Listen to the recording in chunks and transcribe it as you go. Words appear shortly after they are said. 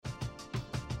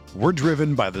We're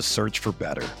driven by the search for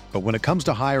better. But when it comes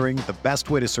to hiring, the best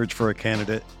way to search for a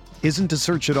candidate isn't to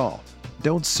search at all.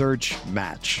 Don't search,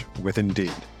 match with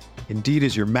Indeed. Indeed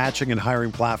is your matching and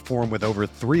hiring platform with over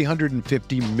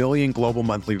 350 million global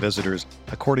monthly visitors,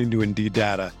 according to Indeed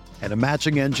data, and a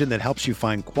matching engine that helps you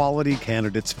find quality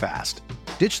candidates fast.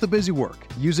 Ditch the busy work.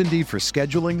 Use Indeed for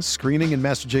scheduling, screening, and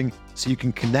messaging so you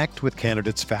can connect with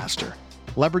candidates faster.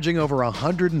 Leveraging over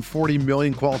 140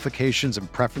 million qualifications and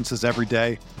preferences every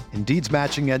day, Indeed's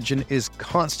matching engine is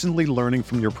constantly learning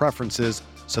from your preferences,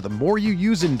 so the more you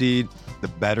use Indeed, the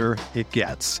better it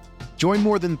gets. Join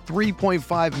more than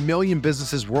 3.5 million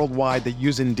businesses worldwide that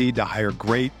use Indeed to hire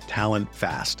great talent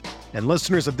fast. And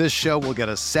listeners of this show will get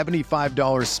a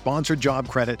 $75 sponsored job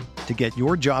credit to get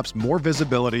your jobs more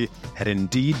visibility at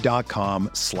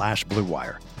Indeed.com/Blue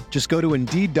Wire. Just go to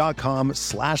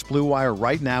Indeed.com/Blue Wire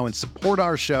right now and support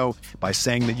our show by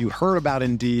saying that you heard about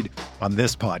Indeed on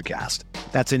this podcast.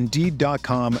 That's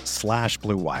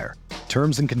Indeed.com/Blue Wire.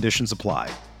 Terms and conditions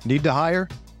apply. Need to hire?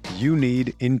 You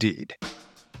need Indeed.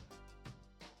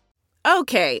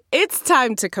 Okay, it's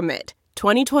time to commit.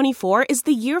 2024 is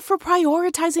the year for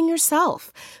prioritizing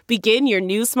yourself. Begin your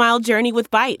new smile journey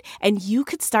with Byte, and you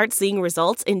could start seeing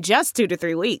results in just 2 to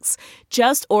 3 weeks.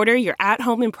 Just order your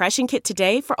at-home impression kit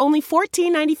today for only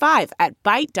 $14.95 at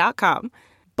Byte.com.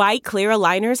 Byte Clear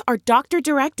aligners are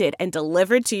doctor-directed and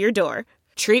delivered to your door.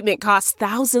 Treatment costs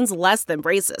thousands less than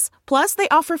braces. Plus, they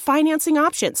offer financing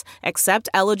options, accept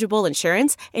eligible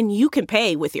insurance, and you can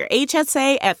pay with your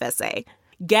HSA FSA.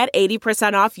 Get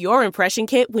 80% off your impression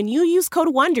kit when you use code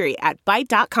WONDERY at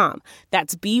Byte.com.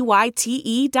 That's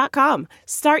BYTE.com.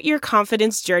 Start your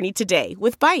confidence journey today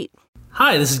with Byte.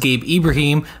 Hi, this is Gabe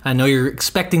Ibrahim. I know you're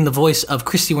expecting the voice of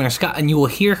Christy Winter-Scott, and you will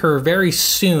hear her very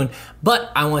soon.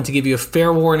 But I want to give you a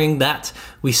fair warning that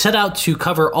we set out to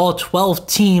cover all 12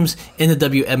 teams in the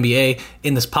WNBA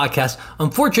in this podcast.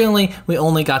 Unfortunately, we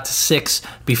only got to 6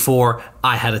 before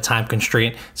I had a time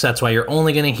constraint. So that's why you're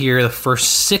only going to hear the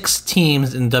first 6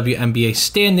 teams in WNBA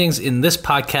standings in this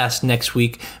podcast. Next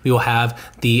week, we will have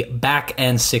the back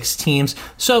end 6 teams.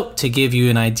 So to give you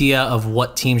an idea of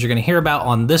what teams you're going to hear about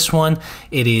on this one,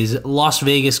 it is Las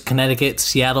Vegas, Connecticut,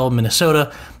 Seattle,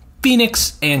 Minnesota,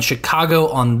 Phoenix, and Chicago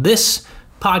on this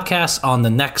podcast. On the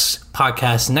next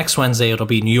podcast, next Wednesday, it'll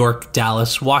be New York,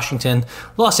 Dallas, Washington,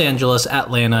 Los Angeles,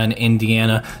 Atlanta, and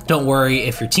Indiana. Don't worry,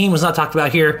 if your team was not talked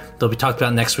about here, they'll be talked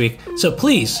about next week. So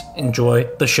please enjoy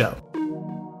the show.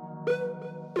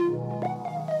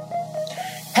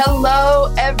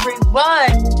 Hello,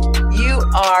 everyone. You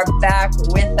are back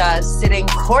with us, sitting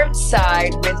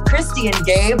courtside with Christy and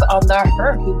Gabe on the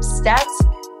Her Hoop Stats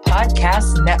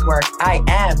Podcast Network. I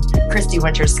am Christy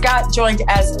Winter-Scott, joined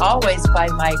as always by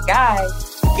my guy,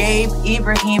 Gabe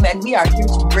Ibrahim, and we are here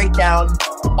to break down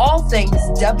all things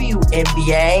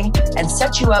WNBA and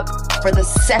set you up for the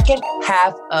second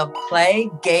half of play.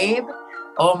 Gabe,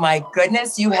 oh my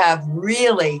goodness, you have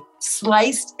really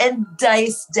sliced and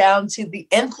diced down to the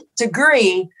nth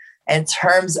degree in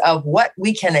terms of what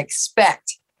we can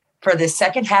expect for the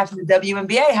second half of the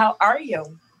WNBA. How are you?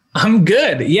 I'm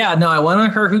good. Yeah, no, I went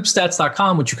on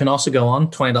herhoopstats.com, which you can also go on,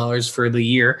 $20 for the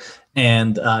year,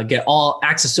 and get all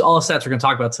access to all the stats we're going to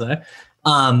talk about today.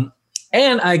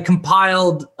 And I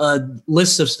compiled a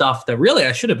list of stuff that really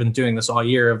I should have been doing this all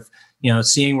year of,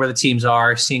 seeing where the teams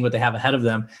are, seeing what they have ahead of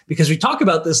them, because we talk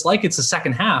about this like it's the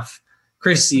second half,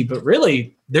 Chrissy, but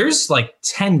really there's like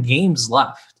 10 games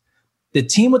left. The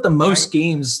team with the most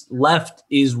games left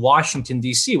is Washington,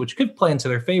 D.C., which could play into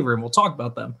their favor, and we'll talk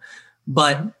about them.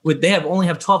 But they only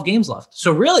have 12 games left.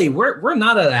 So really, we're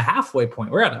not at a halfway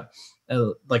point. We're at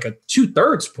a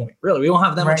 2/3 point, really. We don't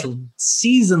have that much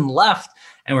season left,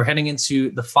 and we're heading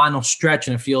into the final stretch,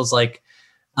 and it feels like,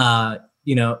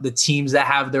 the teams that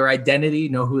have their identity,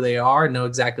 know who they are, know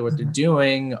exactly what they're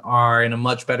doing, are in a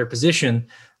much better position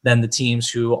than the teams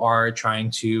who are trying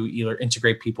to either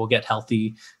integrate people, get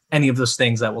healthy, any of those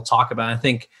things that we'll talk about. I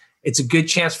think it's a good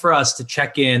chance for us to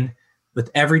check in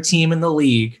with every team in the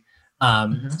league.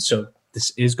 So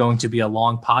this is going to be a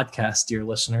long podcast, dear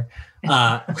listener.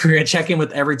 We're going to check in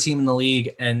with every team in the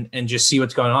league and just see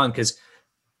what's going on, because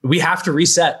we have to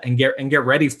reset and get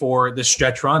ready for this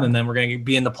stretch run. And then we're going to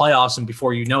be in the playoffs. And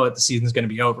before you know it, the season's going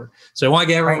to be over. So I want to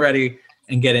get everyone ready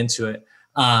and get into it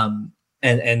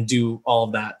and do all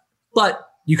of that. But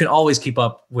you can always keep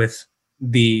up with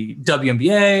the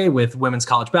WNBA, with women's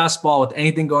college basketball, with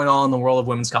anything going on in the world of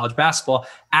women's college basketball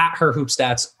at Her Hoop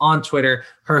Stats on Twitter,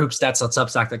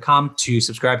 herhoopstats.substack.com to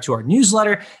subscribe to our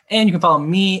newsletter. And you can follow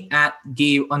me at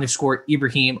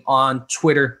Gabe_Ibrahim on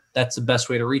Twitter. That's the best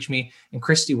way to reach me. And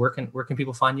Christy, where can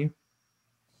people find you?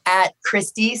 at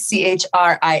Christy,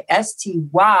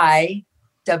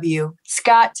 CHRISTYW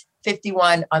Scott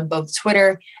 51 on both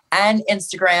Twitter and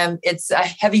Instagram. It's a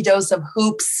heavy dose of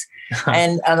hoops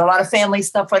and a lot of family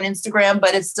stuff on Instagram,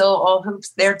 but it's still all hoops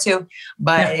there too.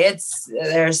 But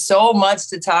there's so much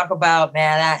to talk about,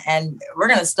 man. And we're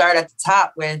going to start at the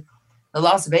top with the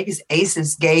Las Vegas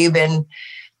Aces, Gabe. And,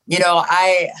 you know,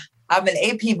 I'm an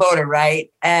AP voter,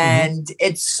 right? And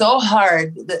it's so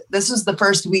hard. This was the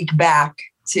first week back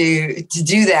to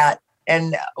do that.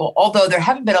 And although there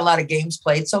haven't been a lot of games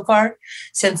played so far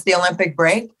since the Olympic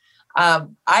break,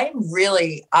 I'm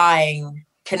really eyeing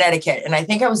Connecticut. And I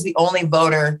think I was the only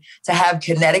voter to have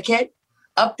Connecticut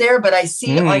up there, but I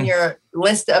see on your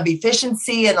list of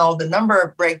efficiency and all the number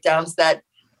of breakdowns that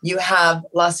you have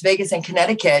Las Vegas and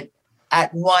Connecticut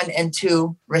at 1 and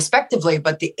 2 respectively.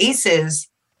 But the Aces,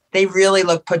 they really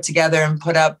look put together and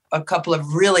put up a couple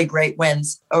of really great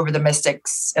wins over the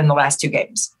Mystics in the last 2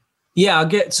 games. Yeah, I'll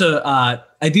get to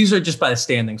these are just by the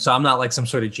standing, so I'm not like some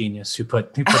sort of genius who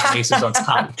put the Aces on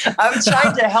top. I'm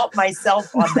trying to help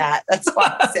myself on that. That's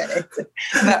why I said it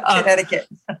about Connecticut.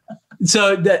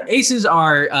 So the Aces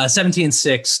are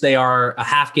 17-6. They are a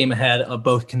half game ahead of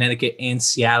both Connecticut and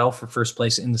Seattle for first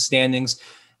place in the standings.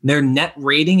 Their net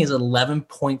rating is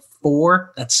 11.4.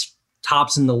 That's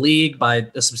tops in the league by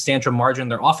a substantial margin.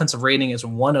 Their offensive rating is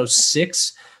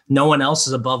 106. No one else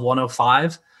is above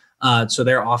 105. So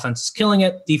their offense is killing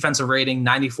it. Defensive rating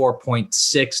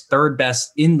 94.6, third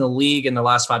best in the league in the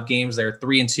last 5 games. They're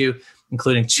 3-2,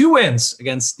 including 2 wins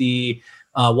against the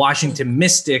Washington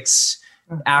Mystics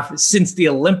since the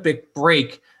Olympic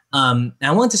break. And I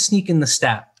wanted to sneak in the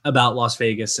stat about Las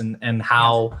Vegas and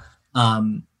how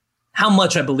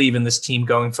much I believe in this team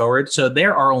going forward. So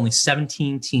there are only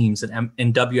 17 teams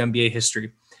in WNBA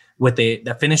history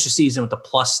that finish the season with a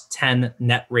plus 10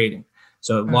 net rating.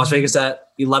 So Las Vegas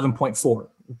at 11.4,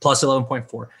 plus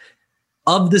 11.4.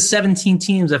 Of the 17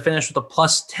 teams that finished with a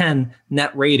plus 10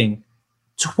 net rating,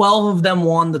 12 of them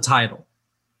won the title.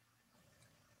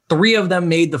 3 of them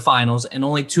made the finals, and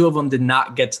only 2 of them did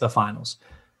not get to the finals.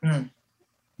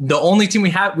 The only team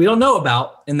we don't know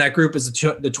about in that group is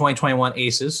the 2021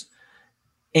 Aces.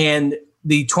 And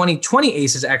the 2020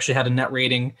 Aces actually had a net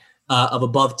rating of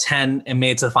above 10 and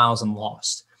made it to the finals and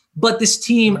lost. But this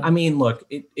team, I mean, look,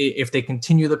 if they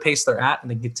continue the pace they're at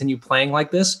and they continue playing like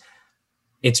this,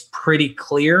 it's pretty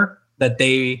clear that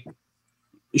they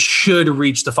should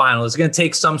reach the finals. It's going to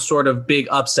take some sort of big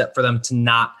upset for them to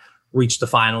not reach the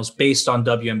finals based on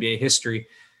WNBA history.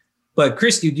 But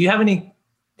Christy, do you have any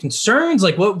concerns?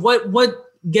 Like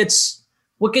what gets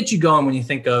you going when you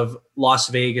think of Las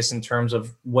Vegas in terms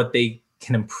of what they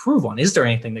can improve on? Is there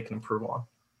anything they can improve on?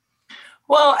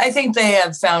 Well, I think they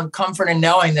have found comfort in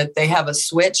knowing that they have a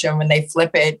switch, and when they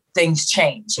flip it, things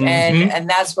change. And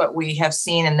that's what we have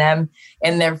seen in them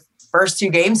in their first 2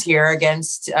 games here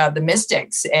against the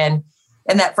Mystics. And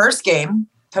in that first game,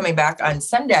 coming back on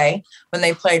Sunday, when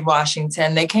they played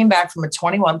Washington, they came back from a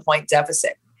 21-point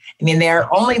deficit. I mean, their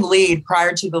only lead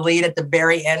prior to the lead at the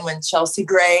very end when Chelsea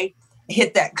Gray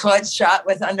hit that clutch shot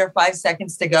with under 5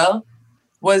 seconds to go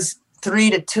was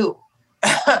 3-2.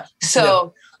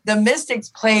 The Mystics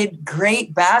played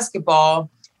great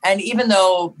basketball. And even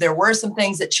though there were some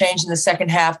things that changed in the second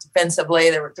half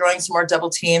defensively, they were throwing some more double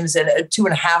teams and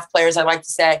 2.5 players, I like to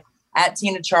say, at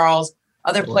Tina Charles.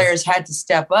 Other players had to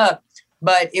step up,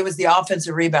 but it was the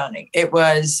offensive rebounding. It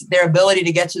was their ability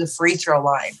to get to the free throw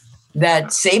line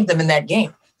that saved them in that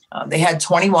game. They had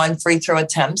 21 free throw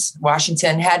attempts.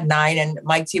 Washington had 9, and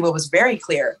Mike Tebow was very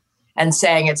clear and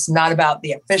saying it's not about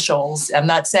the officials. I'm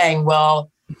not saying,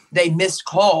 well, they missed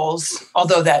calls,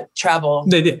 although that travel,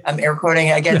 they did. I'm air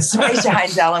quoting, against Aisha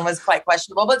Hines Allen was quite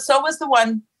questionable, but so was the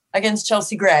one against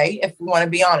Chelsea Gray, if we want to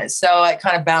be honest. So it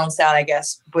kind of balanced out, I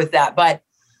guess, with that. But,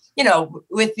 you know,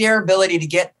 with their ability to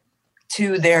get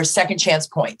to their second chance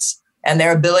points and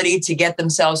their ability to get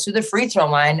themselves to the free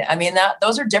throw line, I mean,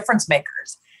 those are difference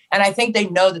makers. And I think they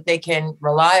know that they can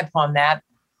rely upon that.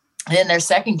 And in their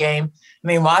second game, I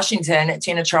mean, Washington,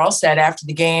 Tina Charles said after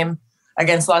the game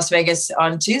against Las Vegas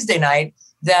on Tuesday night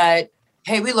that,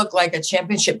 hey, we look like a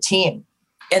championship team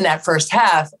in that first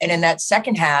half. And in that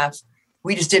second half,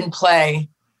 we just didn't play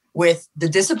with the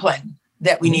discipline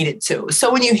that we needed to. So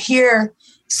when you hear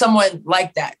someone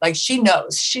like that, like she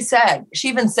knows, she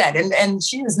even said, and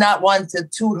she is not one to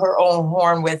toot her own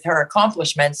horn with her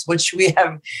accomplishments, which we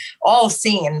have all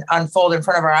seen unfold in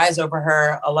front of our eyes over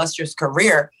her illustrious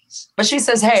career. But she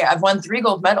says, hey, I've won 3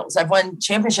 gold medals. I've won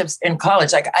championships in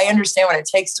college. Like, I understand what it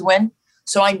takes to win.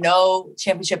 So I know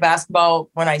championship basketball,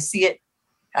 when I see it,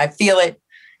 I feel it.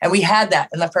 And we had that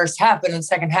in the first half, but in the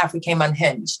second half, we came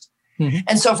unhinged.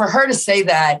 And so for her to say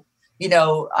that,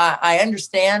 I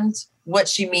understand what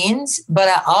she means, but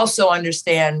I also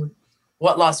understand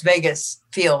what Las Vegas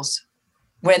feels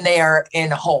when they are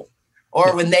in a hole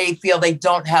or when they feel they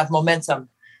don't have momentum.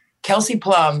 Kelsey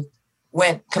Plum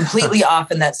went completely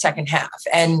off in that second half.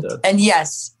 And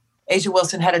yes, Asia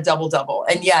Wilson had a double-double.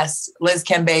 And yes, Liz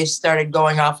Cambage started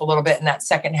going off a little bit in that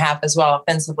second half as well,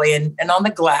 offensively and on the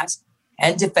glass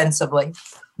and defensively.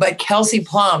 But Kelsey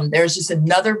Plum, there's just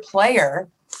another player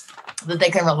that they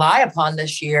can rely upon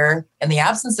this year in the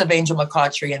absence of Angel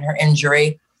McCautry and her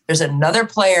injury. There's another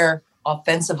player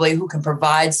offensively who can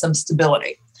provide some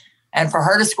stability. And for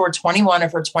her to score 21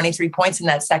 of her 23 points in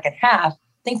that second half,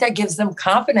 I think that gives them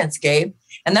confidence, Gabe.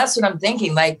 And that's what I'm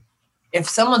thinking. Like, if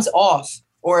someone's off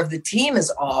or if the team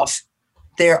is off,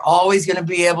 they're always going to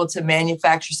be able to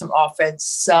manufacture some offense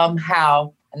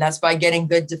somehow. And that's by getting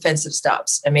good defensive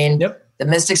stops. I mean, The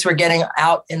Mystics were getting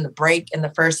out in the break in the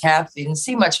first half. You didn't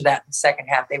see much of that in the second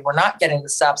half. They were not getting the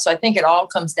stops. So I think it all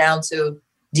comes down to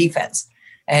defense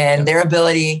and their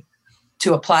ability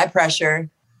to apply pressure,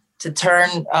 to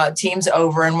turn teams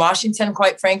over. And Washington,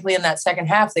 quite frankly, in that second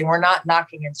half, they were not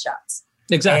knocking in shots.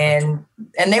 Exactly.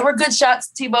 And they were good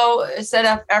shots. Tebow said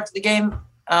after the game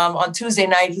on Tuesday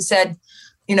night, he said,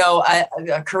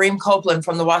 Kareem Copeland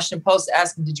from the Washington Post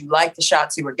asked him, did you like the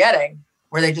shots you were getting?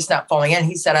 Were they just not falling in?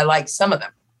 He said, I liked some of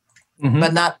them,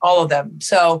 but not all of them.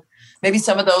 So maybe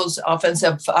some of those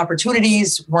offensive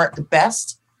opportunities weren't the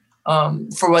best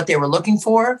for what they were looking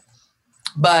for.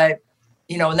 But,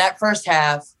 in that first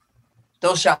half,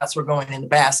 those shots were going in the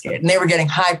basket and they were getting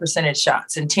high percentage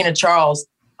shots. And Tina Charles,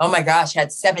 oh my gosh,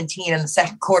 had 17 in the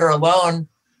second quarter alone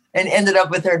and ended up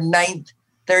with her 9th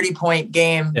 30-point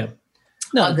game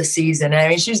of the season. I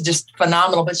mean, she's just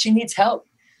phenomenal, but she needs help.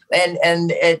 And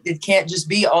it can't just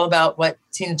be all about what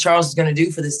Tina Charles is going to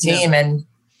do for this team. And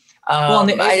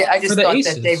I just thought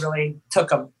Aces, that they really took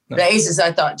them. No. The Aces,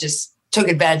 I thought, just took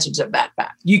advantage of that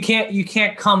fact. You can't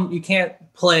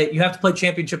play. You have to play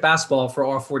championship basketball for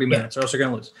all 40 minutes, or else you're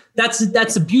going to lose. That's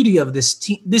the beauty of this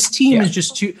team. This team is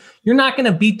just you're not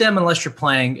going to beat them unless you're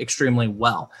playing extremely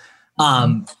well.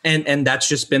 And that's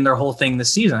just been their whole thing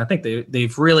this season. I think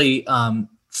they've really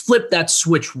flipped that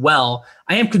switch well.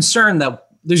 I am concerned that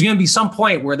there's going to be some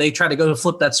point where they try to go to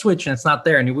flip that switch and it's not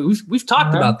there. And we've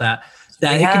talked about that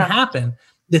it can happen.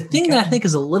 The thing that I think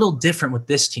is a little different with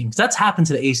this team, because that's happened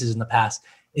to the Aces in the past,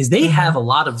 is they have a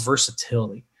lot of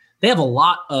versatility. They have a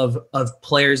lot of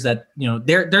players that,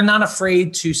 they're not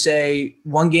afraid to say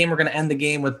one game we're going to end the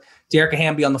game with Dearica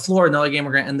Hamby on the floor. Another game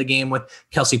we're going to end the game with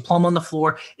Kelsey Plum on the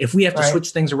floor. If we have to switch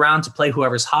things around to play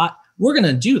whoever's hot, we're going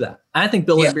to do that. I think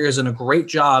Bill Laimbeer has done a great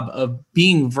job of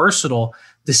being versatile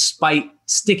despite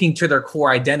sticking to their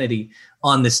core identity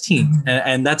on this team.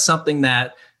 And that's something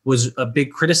that was a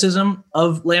big criticism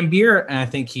of Laimbeer. And I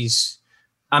think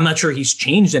I'm not sure he's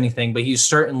changed anything, but he's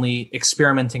certainly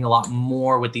experimenting a lot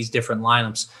more with these different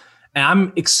lineups. And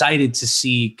I'm excited to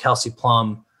see Kelsey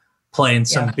Plum play in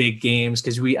some big games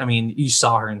because you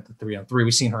saw her in the 3-on-3.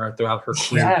 We've seen her throughout her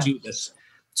career do this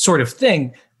sort of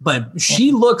thing, but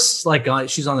she looks like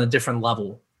she's on a different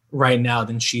level right now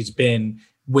than she's been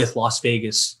with Las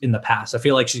Vegas in the past. I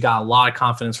feel like she's got a lot of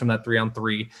confidence from that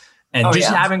 3-on-3 and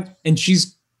and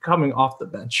she's coming off the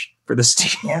bench for this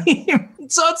team.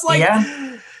 So it's like,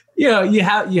 you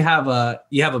have a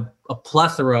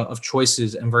plethora of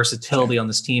choices and versatility on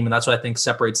this team. And that's what I think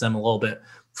separates them a little bit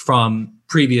from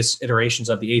previous iterations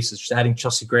of the Aces. Just adding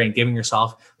Chelsea Gray and giving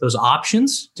yourself those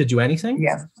options to do anything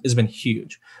has been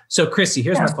huge. So Christy,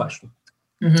 here's my question.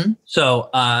 So,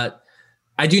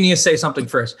 I do need to say something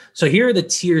first. So here are the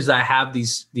tiers that I have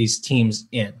these teams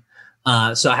in.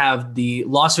 So I have the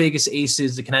Las Vegas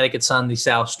Aces, the Connecticut Sun, the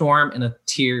South Storm in a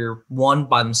tier 1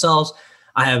 by themselves.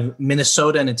 I have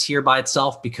Minnesota in a tier by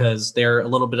itself because they're a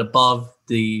little bit above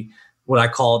what I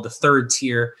call the third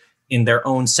tier in their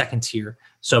own second tier.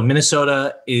 So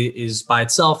Minnesota is by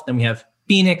itself. Then we have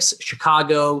Phoenix,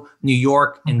 Chicago, New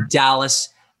York, and Dallas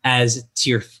as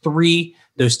tier 3.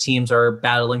 Those teams are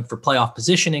battling for playoff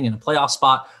positioning and a playoff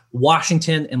spot.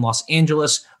 Washington and Los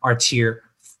Angeles are tier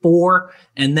 4.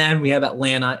 And then we have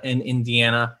Atlanta and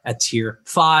Indiana at tier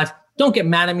 5. Don't get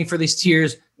mad at me for these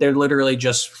tiers. They're literally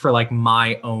just for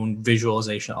my own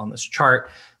visualization on this chart.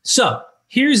 So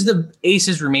here's the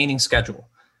Aces remaining schedule.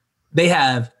 They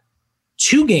have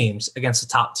 2 games against the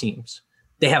top teams.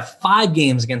 They have 5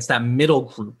 games against that middle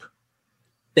group.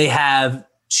 They have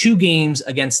 2 games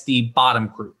against the bottom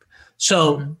group.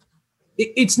 So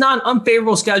it's not an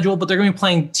unfavorable schedule, but they're going to be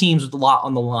playing teams with a lot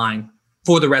on the line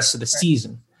for the rest of the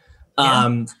season.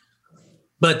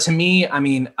 But to me,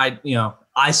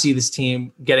 I see this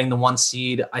team getting the 1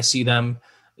 seed. I see them,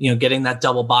 getting that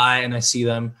double bye, and I see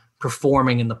them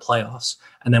performing in the playoffs.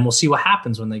 And then we'll see what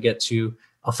happens when they get to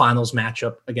a finals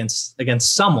matchup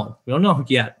against someone. We don't know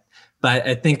yet, but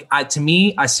I think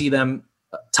I see them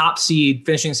top seed,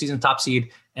 finishing the season top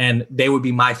seed, and they would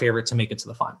be my favorite to make it to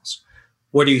the finals.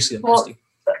 Where do you see them, Christy?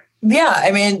 Yeah,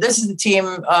 I mean, this is the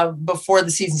team before the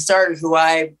season started who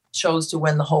I chose to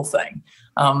win the whole thing.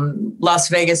 Las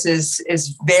Vegas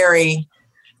is very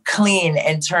clean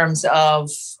in terms of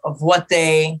what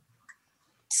they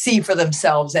see for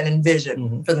themselves and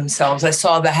envision for themselves. I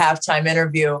saw the halftime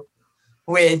interview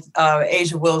with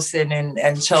Asia Wilson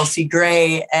and Chelsea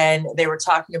Gray, and they were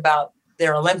talking about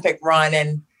their Olympic run.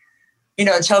 And,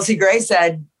 Chelsea Gray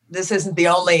said, this isn't the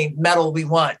only medal we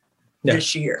want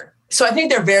this year. So I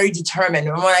think they're very determined.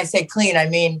 And when I say clean, I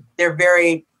mean they're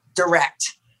very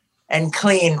direct and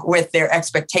clean with their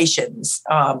expectations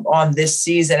on this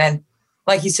season. And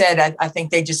like you said, I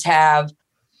think they just have,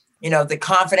 the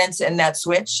confidence in that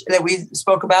switch that we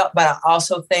spoke about. But I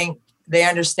also think they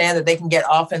understand that they can get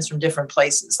offense from different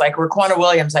places. Like Raquana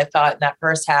Williams, I thought in that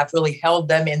first half really held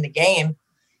them in the game,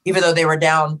 even though they were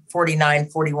down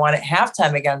 49-41 at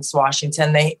halftime against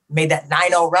Washington. They made that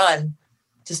 9-0 run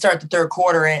to start the third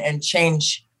quarter and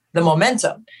change the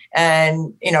momentum.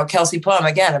 And, Kelsey Plum,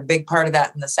 again, a big part of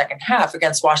that in the second half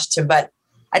against Washington. But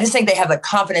I just think they have the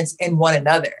confidence in one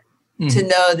another to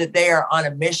know that they are on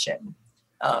a mission.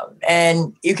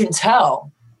 And you can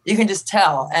just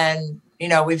tell. And,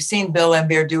 we've seen Bill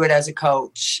Laimbeer do it as a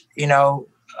coach,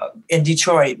 in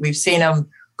Detroit. We've seen him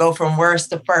go from worst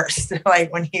to first,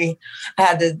 like when he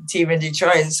had the team in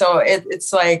Detroit. So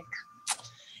it's like,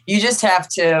 you just have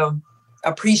to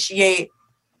appreciate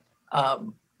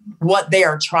what they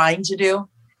are trying to do.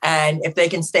 And if they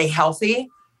can stay healthy,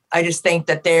 I just think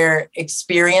that their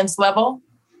experience level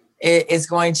is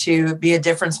going to be a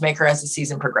difference maker as the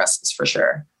season progresses, for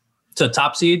sure. So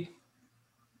top seed?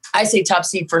 I say top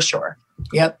seed for sure.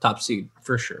 Yep. Top seed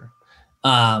for sure.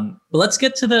 But let's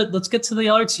get to the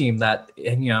other team that,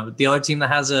 the other team that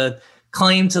has a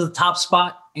claim to the top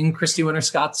spot in Christy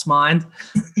Winter-Scott's mind,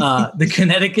 the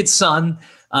Connecticut Sun.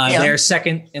 They're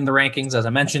second in the rankings, as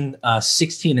I mentioned,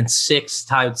 16-6,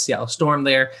 tied with Seattle Storm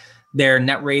there. Their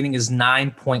net rating is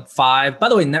 9.5. By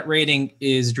the way, net rating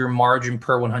is your margin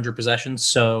per 100 possessions.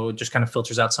 So it just kind of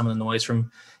filters out some of the noise from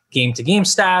game-to-game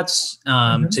stats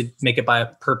to make it by a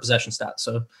per possession stat.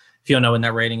 So if you don't know what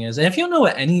net rating is, and if you don't know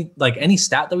what any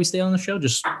stat that we say on the show,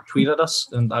 just tweet at us.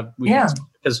 And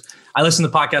because I listen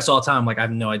to podcasts all the time. Like, I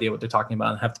have no idea what they're talking about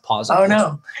and I have to pause. Oh,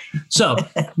 no. So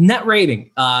net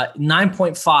rating,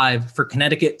 9.5 for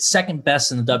Connecticut, second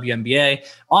best in the WNBA.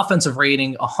 Offensive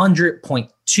rating,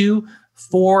 100.2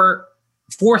 for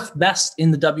fourth best in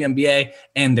the WNBA.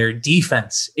 And their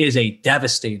defense is a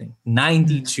devastating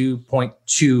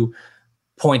 92.2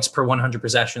 points per 100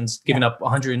 possessions, giving up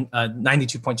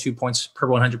 92.2 points per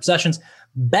 100 possessions.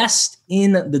 Best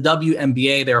in the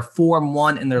WNBA. They're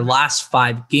 4-1 in their last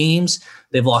 5 games.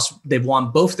 They've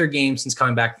won both their games since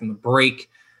coming back from the break.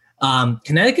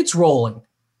 Connecticut's rolling.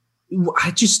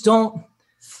 I just don't.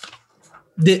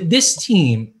 This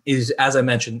team is, as I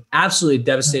mentioned, absolutely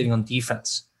devastating on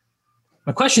defense.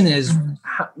 My question is,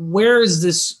 where is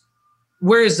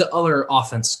the other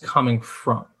offense coming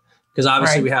from? Because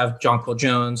obviously we have Jonquil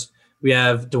Jones, we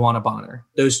have DeWanna Bonner.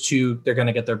 Those two, they're going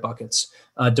to get their buckets.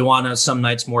 DeWanna, some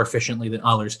nights more efficiently than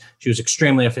others. She was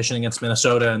extremely efficient against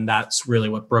Minnesota, and that's really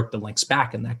what broke the Lynx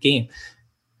back in that game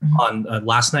on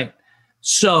last night.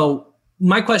 So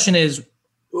my question is,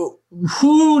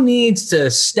 who needs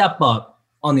to step up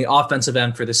on the offensive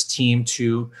end for this team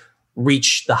to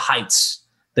reach the heights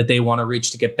that they want to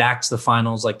reach to get back to the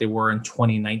finals like they were in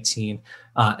 2019?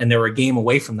 And they were a game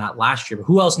away from that last year. But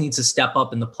who else needs to step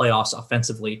up in the playoffs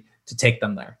offensively to take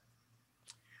them there?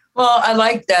 Well, I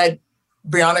like that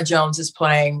Brianna Jones is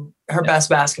playing her best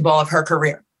basketball of her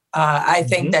career. I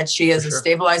think that she is a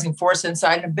stabilizing force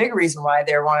inside, and a big reason why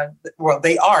they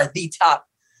are the top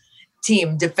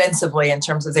team defensively in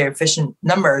terms of their efficient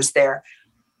numbers there.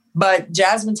 But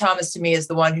Jasmine Thomas, to me, is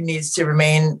the one who needs to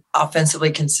remain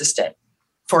offensively consistent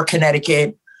for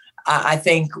Connecticut. I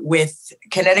think with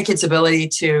Connecticut's ability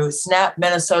to snap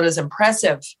Minnesota's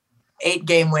impressive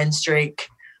 8-game win streak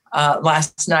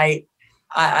last night,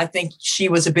 I think she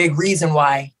was a big reason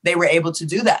why they were able to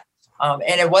do that. And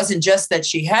it wasn't just that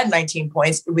she had 19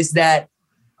 points. It was that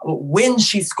when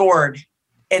she scored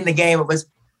in the game,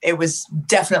 it was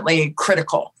definitely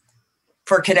critical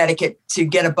for Connecticut to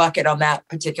get a bucket on that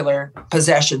particular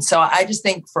possession. So I just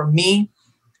think for me,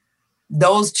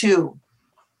 those two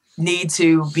need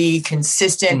to be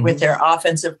consistent with their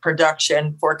offensive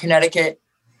production for Connecticut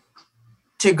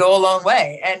to go a long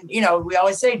way. And, we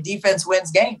always say defense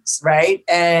wins games, right?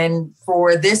 And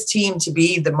for this team to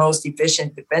be the most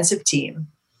efficient defensive team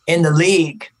in the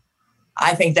league,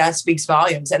 I think that speaks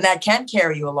volumes, and that can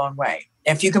carry you a long way.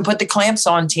 If you can put the clamps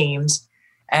on teams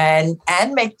and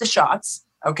make the shots,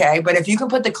 okay? But if you can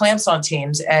put the clamps on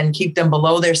teams and keep them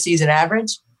below their season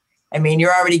average, I mean,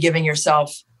 you're already giving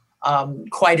yourself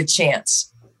quite a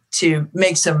chance to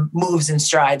make some moves and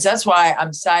strides. That's why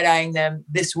I'm side-eyeing them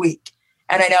this week.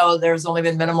 And I know there's only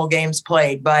been minimal games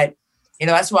played, but,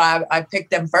 that's why I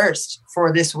picked them first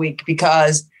for this week,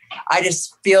 because I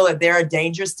just feel that they're a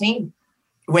dangerous team.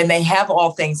 When they have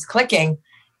all things clicking,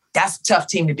 that's a tough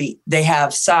team to beat. They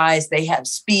have size, they have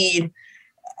speed,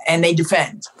 and they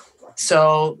defend.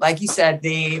 So, like you said,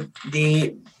 the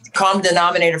common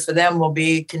denominator for them will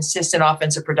be consistent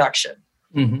offensive production.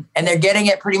 Mm-hmm. And they're getting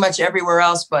it pretty much everywhere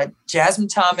else, but Jasmine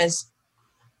Thomas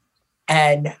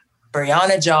and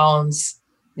Brianna Jones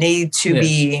need to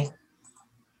be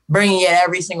bringing it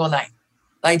every single night.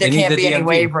 Like, there can't be any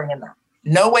wavering in that.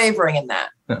 No wavering in that.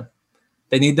 No.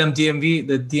 They need the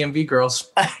DMV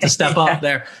girls to step up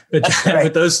there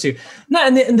with those two. No,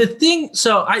 and the thing,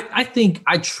 so I think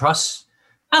I trust,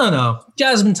 I don't know,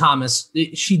 Jasmine Thomas.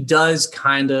 She does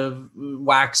kind of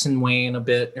wax and wane a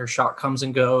bit. Her shot comes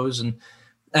and goes. And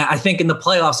I think in the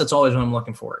playoffs, that's always what I'm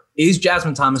looking for. Is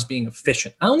Jasmine Thomas being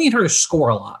efficient? I don't need her to score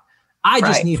a lot. I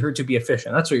just need her to be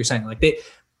efficient. That's what you're saying.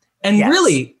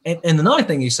 Really, and another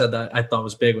thing you said that I thought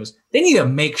was big was they need to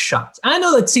make shots. I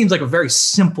know that seems like a very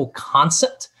simple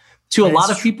concept to a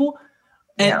lot of people,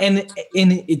 and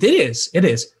it is.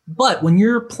 But when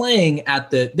you're playing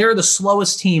they're the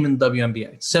slowest team in the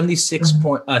WNBA,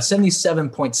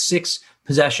 77.6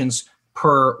 possessions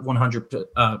per 100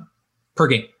 per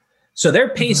game. So their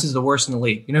pace is the worst in the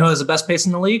league. You know who has the best pace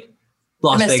in the league?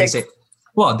 Las Vegas.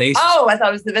 Well, I thought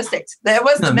it was the Mystics. It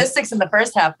was the Mystics in the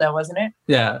first half, though, wasn't it?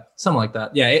 Yeah, something like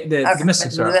that. Yeah, the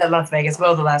Mystics are Las Vegas.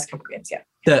 Well, the last couple games,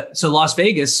 yeah. So Las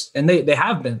Vegas, and they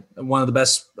have been one of the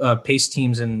best pace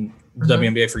teams in the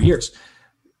WNBA for years.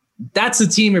 That's the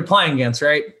team you're playing against,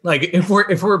 right? Like if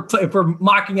we're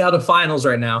mocking out of finals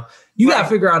right now, you got to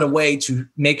figure out a way to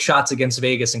make shots against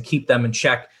Vegas and keep them in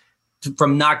check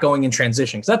from not going in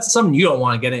transition. Because that's something you don't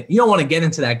want to get in. You don't want to get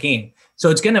into that game. So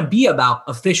it's going to be about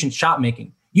efficient shot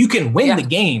making. You can win the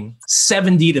game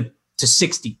 70 to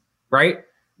 60, right?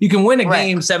 You can win a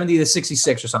game 70 to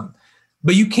 66 or something,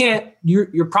 but you can't.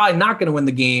 You're probably not going to win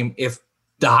the game if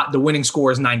the winning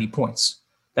score is 90 points.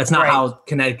 That's not how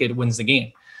Connecticut wins the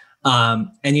game.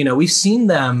 And we've seen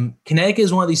them. Connecticut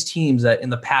is one of these teams that in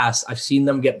the past I've seen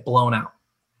them get blown out.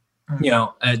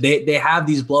 They have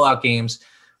these blowout games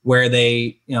where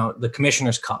the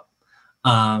Commissioner's Cup,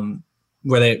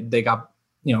 where they got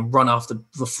run off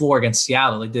the floor against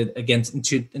Seattle. They did against in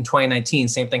 2019.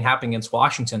 Same thing happened against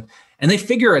Washington, and they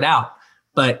figure it out.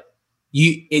 But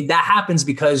that happens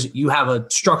because you have a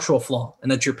structural flaw,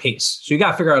 and that's your pace. So you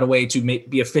got to figure out a way to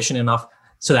be efficient enough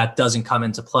so that doesn't come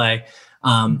into play.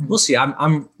 We'll see.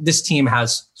 This team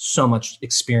has so much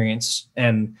experience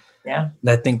and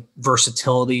I think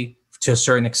versatility to a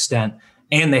certain extent.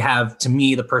 And they have, to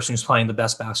me, the person who's playing the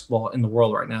best basketball in the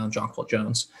world right now, Jonquel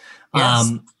Jones.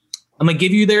 Yes. I'm going to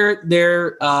give you their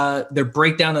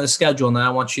breakdown of the schedule, and then I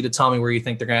want you to tell me where you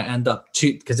think they're going to end up.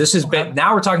 Because this is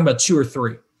now we're talking about 2 or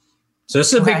 3. So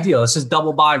this is a big deal. This is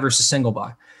double bye versus single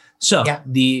bye. So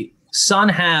the Sun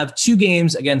have 2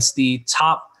 games against the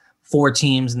top 4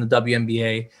 teams in the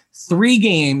WNBA, 3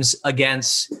 games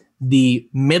against the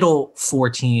middle 4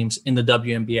 teams in the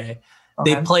WNBA.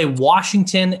 They play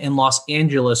Washington and Los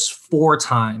Angeles 4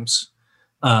 times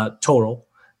total.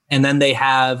 And then they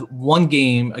have 1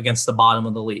 game against the bottom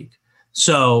of the league.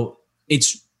 So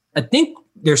I think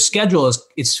their schedule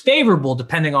is favorable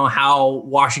depending on how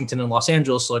Washington and Los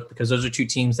Angeles look, because those are 2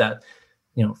 teams that,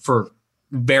 for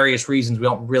various reasons, we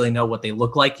don't really know what they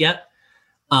look like yet.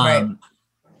 But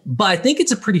I think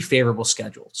it's a pretty favorable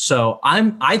schedule. So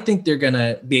I think they're going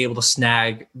to be able to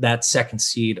snag that 2nd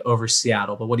seed over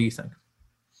Seattle. But what do you think?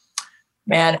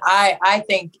 Man, I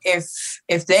think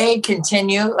if they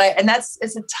continue,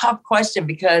 it's a tough question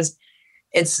because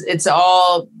it's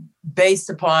all based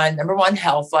upon, number one,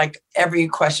 health. Like every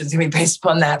question is gonna be based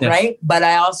upon that, right? But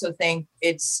I also think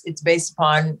it's based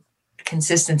upon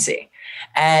consistency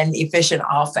and efficient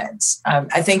offense.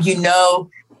 I think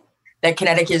that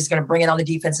Connecticut is going to bring it on the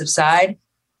defensive side.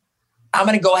 I'm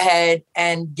going to go ahead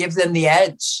and give them the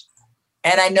edge,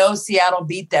 and I know Seattle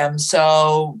beat them,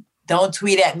 so. Don't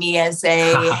tweet at me and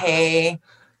say, hey,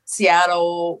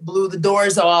 Seattle blew the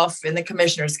doors off in the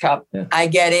Commissioner's Cup. Yeah. I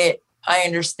get it. I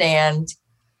understand.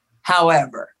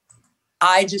 However,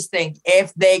 I just think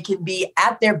if they can be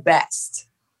at their best,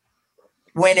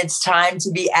 when it's time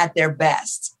to be at their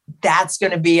best. That's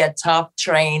going to be a tough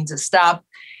train to stop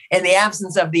in the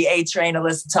absence of the A train,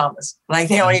 Alyssa Thomas. Like,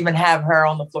 they don't even have her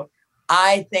on the floor.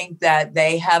 I think that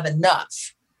they have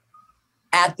enough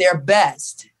at their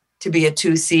best to be a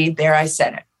 2 seed. There, I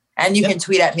said it. And you can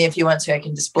tweet at me if you want to. I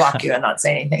can just block you and not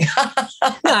say anything.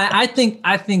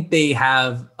 I think they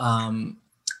have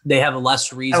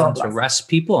less reason to rest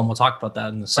people, and we'll talk about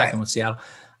that in a second with Seattle.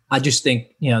 I just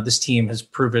think, this team has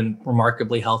proven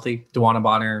remarkably healthy. DeWanna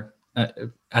Bonner,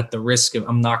 at the risk of,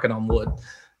 I'm knocking on wood,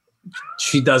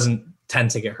 she doesn't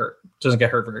tend to get hurt. Doesn't get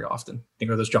hurt very often.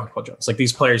 Think of those John Paul Jones. Like,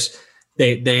 these players,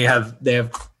 they have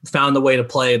found a way to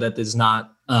play that is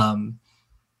not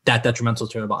that detrimental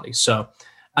to their body. So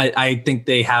I think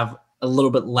they have a little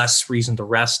bit less reason to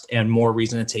rest and more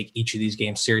reason to take each of these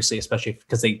games seriously, especially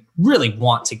because they really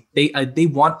want to. They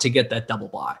want to get that double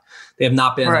bye. They have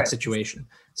not been in that situation,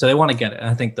 so they want to get it. And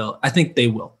I think they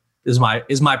will. Is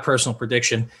my personal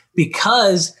prediction,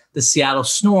 because the Seattle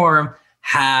Storm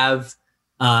have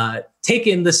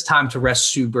taken this time to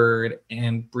rest Sue Bird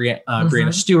and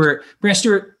Brianna Stewart. Brianna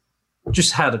Stewart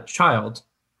just had a child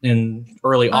in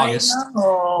early August,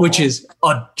 which is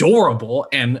adorable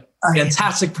and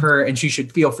fantastic for her. And she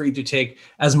should feel free to take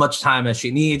as much time as she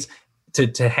needs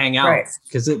to hang out,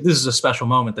 because this is a special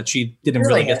moment that she didn't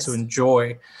really get to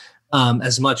enjoy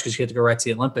as much, because she had to go right to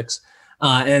the Olympics.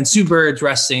 And Sue Bird's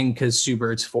resting because Sue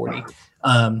Bird's 40.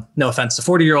 No offense to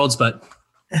 40-year-olds, but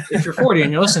if you're 40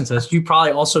 and you're listening to this, you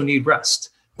probably also need rest.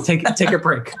 Take a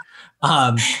break.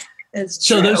 It's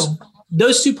so true.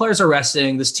 Those two players are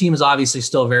resting. This team is obviously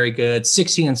still very good.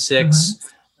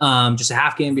 16-6, just a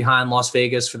half game behind Las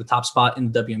Vegas for the top spot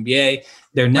in the WNBA.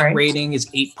 Their net rating is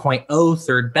 8.0,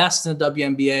 third best in the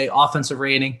WNBA. Offensive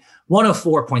rating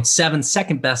 104.7,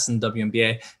 second best in the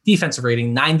WNBA. Defensive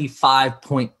rating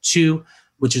 95.2,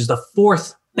 which is the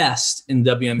fourth best in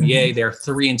the WNBA. They're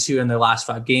 3-2 in their last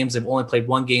 5 games. They've only played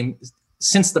 1 game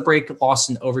since the break, lost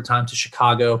in overtime to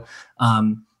Chicago.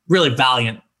 Really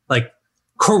valiant,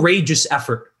 courageous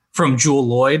effort from Jewel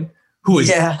Lloyd, who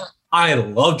is, I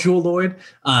love Jewel Lloyd.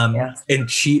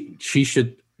 And she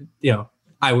should,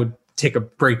 I would take a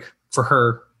break for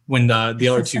her when the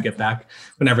other two get back,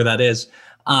 whenever that is.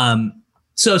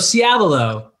 So Seattle,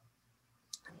 though,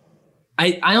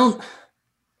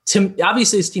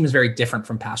 obviously this team is very different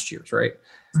from past years, right?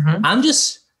 I'm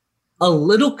just a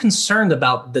little concerned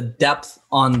about the depth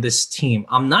on this team.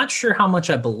 I'm not sure how much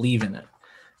I believe in it.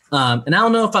 And I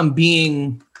don't know if I'm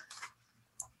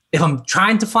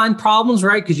trying to find problems,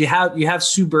 right? Because you have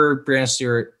Sue Bird, Brianna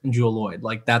Stewart, and Jewel Lloyd.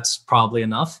 That's probably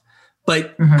enough.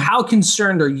 But how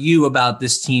concerned are you about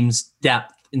this team's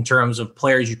depth in terms of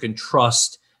players you can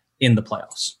trust in the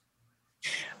playoffs?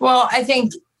 Well, I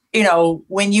think,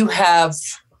 when you have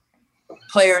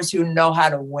players who know how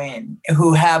to win,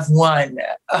 who have won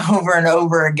over and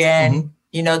over again,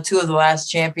 2 of the last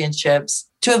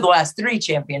 3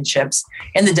 championships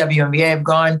in the WNBA have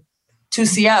gone to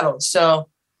Seattle. So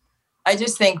I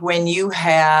just think when you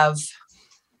have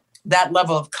that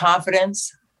level of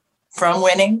confidence from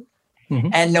winning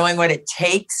and knowing what it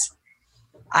takes,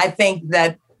 I think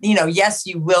that, yes,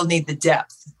 you will need the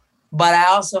depth, but I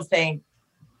also think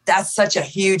that's such a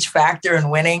huge factor in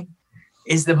winning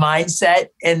is the mindset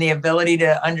and the ability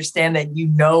to understand that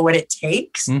what it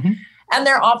takes. And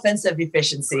their offensive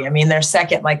efficiency. I mean, they're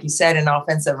second, like you said, in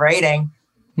offensive rating.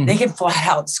 They can flat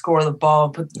out score the ball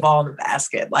and put the ball in the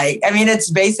basket. It's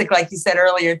basic, like you said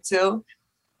earlier, too.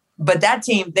 But that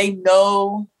team, they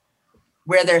know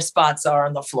where their spots are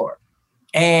on the floor.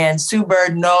 And Sue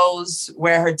Bird knows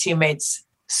where her teammates'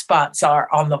 spots are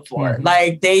on the floor.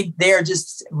 They're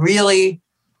just really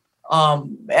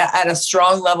at a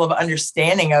strong level of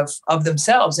understanding of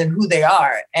themselves and who they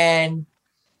are. And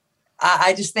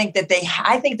I just think that they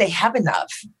have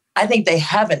enough. I think they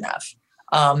have enough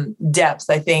depth.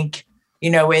 I think,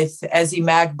 with Ezzy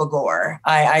Magbagor,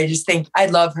 I just think I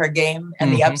love her game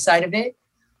and the upside of it.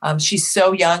 She's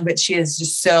so young, but she is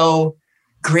just so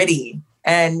gritty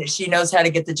and she knows how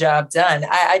to get the job done.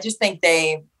 I just think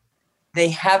they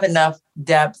have enough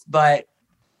depth, but,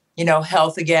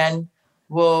 health again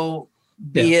will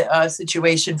be a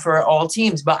situation for all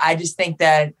teams. But I just think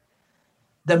that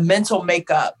the mental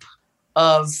makeup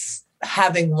of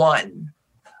having won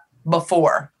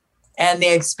before and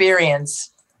the experience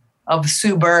of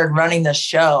Sue Bird running the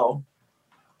show,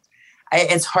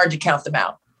 it's hard to count them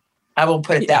out. I will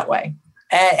put it that way.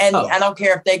 And I don't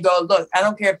care if they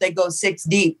go 6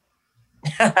 deep.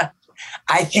 I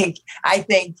think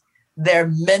their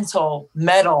mental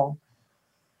metal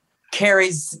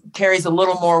carries a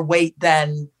little more weight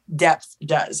than depth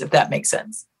does, if that makes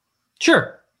sense.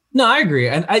 Sure. No, I agree.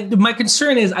 And my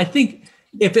concern is, I think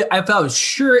if I was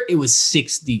sure it was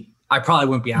 6 deep, I probably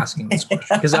wouldn't be asking this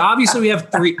question because obviously we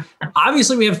have 3.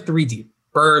 Obviously, we have 3 deep: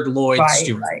 Bird, Lloyd,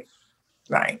 Stewart.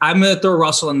 Right. I'm going to throw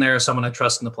Russell in there as someone I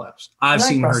trust in the playoffs. I've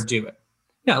seen her do it.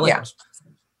 Yeah, I like Russell.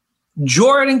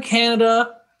 Jordan,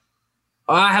 Canada,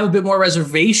 I have a bit more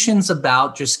reservations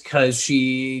about just because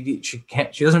she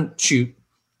doesn't shoot.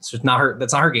 It's just not her.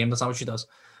 That's not her game. That's not what she does.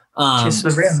 She's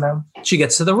the rim, though. She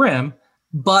gets to the rim,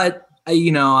 but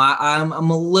I'm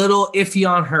a little iffy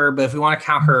on her. But if we want to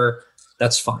count her,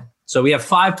 that's fine. So we have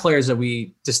 5 players that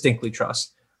we distinctly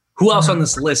trust. Who else on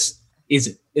this list is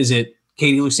it? Is it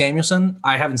Katie Lou Samuelson?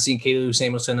 I haven't seen Katie Lou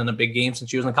Samuelson in a big game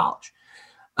since she was in college.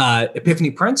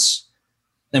 Epiphany Prince.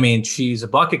 I mean, she's a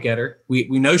bucket getter. We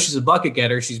know she's a bucket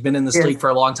getter. She's been in this league for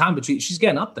a long time, but she's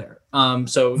getting up there.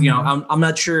 So I'm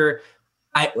not sure.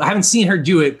 I haven't seen her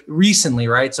do it recently,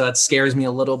 right? So that scares me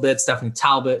a little bit. Stephanie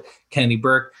Talbot, Kennedy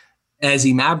Burke,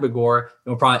 Ezzy Mabigor.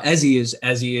 Probably Ezzy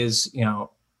is.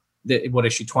 What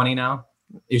is she, 20 now?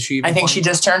 Is she? I think 20? she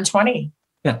just turned 20.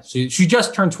 Yeah, she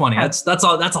just turned 20. That's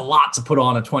a lot to put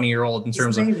on a 20-year-old in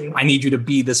terms of I need you to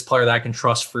be this player that I can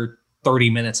trust for 30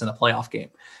 minutes in a playoff game.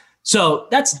 So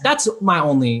that's my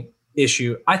only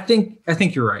issue. I think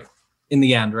you're right in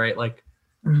the end, right? Like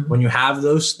when you have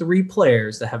those 3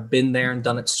 players that have been there and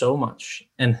done it so much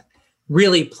and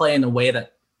really play in a way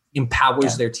that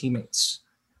empowers their teammates.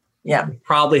 Yeah, you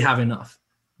probably have enough.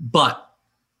 But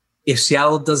if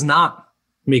Seattle does not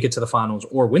make it to the finals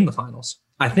or win the finals,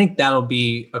 I think that'll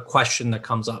be a question that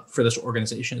comes up for this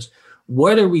organization is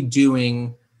what are we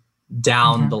doing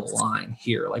down the line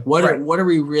here? Like what do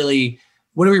we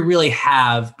really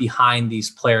have behind these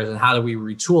players and how do we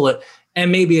retool it?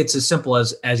 And maybe it's as simple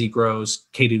as he grows,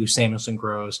 Katie Lou Samuelson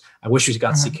grows. I wish we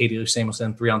got to see Katie Lou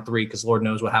Samuelson 3-on-3 because Lord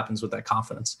knows what happens with that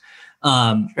confidence.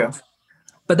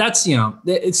 But that's,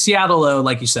 it's Seattle though,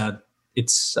 like you said,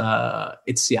 it's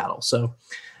Seattle. So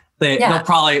they'll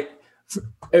probably,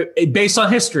 based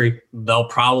on history, they'll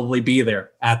probably be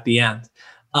there at the end.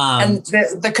 And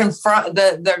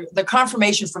the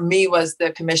confirmation for me was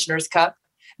the Commissioner's Cup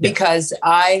because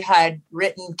I had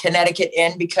written Connecticut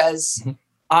in because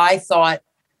I thought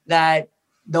that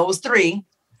those 3,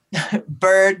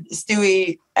 Bird,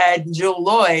 Stewie, and Jewel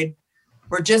Lloyd,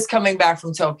 were just coming back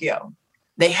from Tokyo.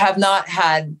 They have not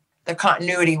had the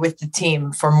continuity with the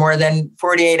team for more than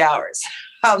 48 hours.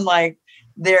 I'm like,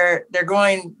 they're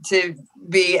going to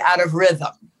be out of rhythm.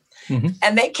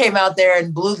 And they came out there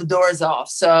and blew the doors off.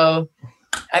 So,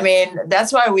 I mean,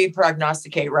 that's why we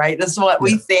prognosticate, right? That's what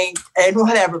we think and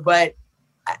whatever. But,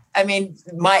 I mean,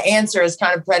 my answer is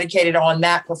kind of predicated on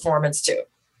that performance too.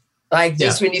 Like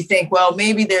just when you think, well,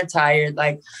 maybe they're tired.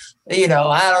 Like, I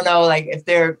don't know, like if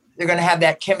they're going to have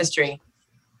that chemistry.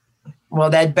 Well,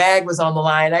 that bag was on the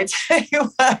line. I tell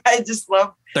you what, I just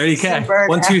love 30K.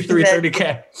 1, 2, 3,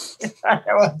 30K.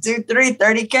 1, 2, 3,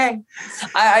 30K.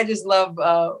 I just love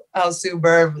how Sue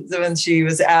Bird, when she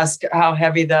was asked how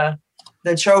heavy the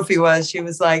trophy was, she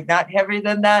was like, not heavier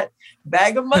than that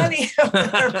bag of money you're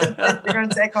going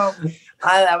to take home.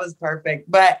 That was perfect.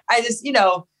 But I just,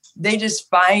 they just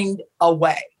find a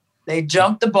way. They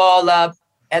jump the ball up,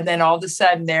 and then all of a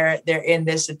sudden they're in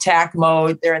this attack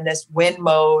mode. They're in this win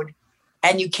mode.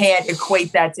 And you can't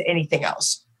equate that to anything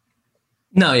else.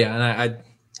 No, yeah. And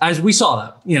as we saw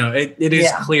that, it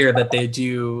is clear that they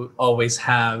do always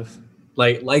have,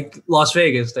 like Las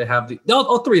Vegas, they have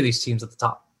all 3 of these teams at the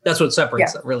top. That's what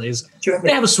separates them, really, is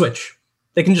they have a switch.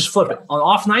 They can just flip it. On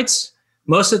off nights,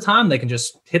 most of the time, they can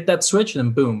just hit that switch and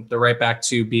then boom, they're right back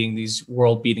to being these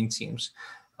world-beating teams.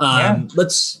 I'm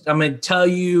going to tell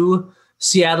you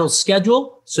Seattle's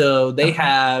schedule. So they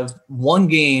have 1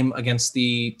 game against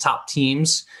the top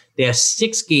teams. They have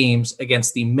 6 games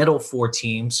against the middle 4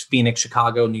 teams, Phoenix,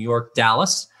 Chicago, New York,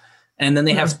 Dallas. And then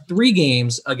they have 3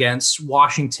 games against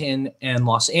Washington and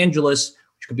Los Angeles,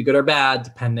 which could be good or bad,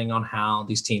 depending on how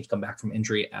these teams come back from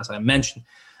injury, as I mentioned.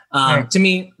 To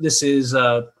me, this is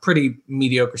a pretty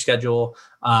mediocre schedule.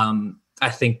 I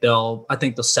think they'll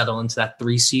settle into that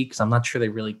 3 seed because I'm not sure they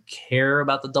really care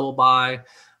about the double bye.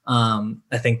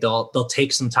 I think they'll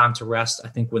take some time to rest. I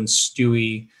think when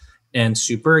Stewie and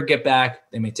Sue Bird get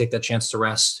back, they may take that chance to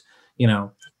rest,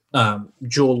 Jewel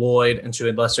Lloyd and to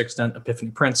a lesser extent,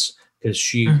 Epiphany Prince, because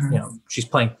she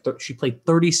played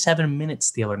 37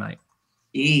 minutes the other night.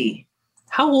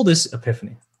 How old is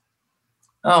Epiphany?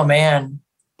 Oh man.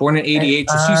 Born in 88.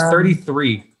 So she's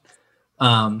 33.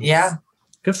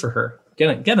 Good for her.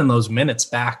 Getting those minutes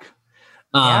back.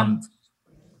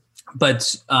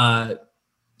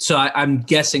 So I'm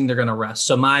guessing they're going to rest.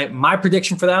 So my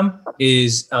prediction for them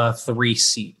is a 3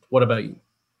 seed. What about you?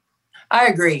 I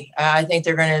agree. I think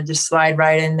they're going to just slide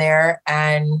right in there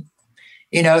and,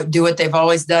 do what they've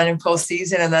always done in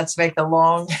postseason, and that's make a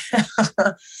long,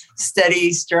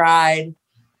 steady stride.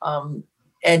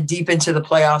 And deep into the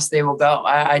playoffs, they will go.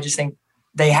 I just think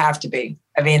they have to be.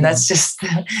 I mean, that's just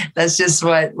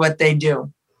what they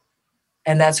do,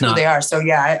 and that's who they are. So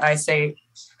yeah, I say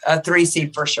a 3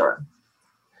 seed for sure.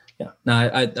 Yeah, no,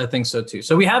 I think so too.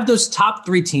 So we have those top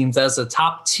 3 teams as a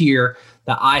top tier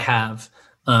that I have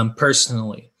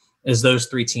personally is those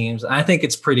 3 teams. And I think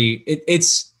it's pretty.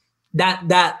 It's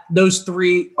that those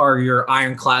 3 are your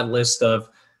ironclad list of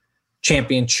true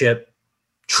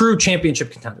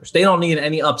championship contenders. They don't need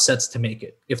any upsets to make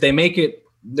it. If they make it,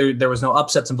 there was no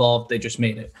upsets involved. They just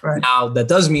made it. Right. Now, that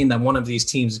does mean that one of these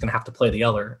teams is going to have to play the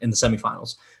other in the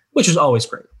semifinals, which is always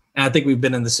great. And I think we've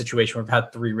been in this situation where we've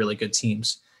had 3 really good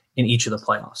teams in each of the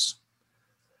playoffs.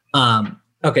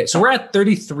 Okay, so we're at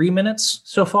 33 minutes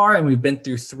so far, and we've been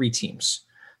through 3 teams.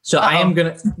 So I'm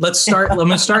going to start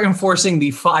enforcing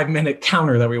the 5-minute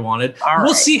counter that we wanted.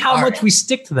 We'll see how much we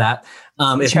stick to that.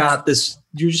 If not this,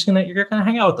 you're gonna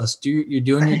hang out with us. You're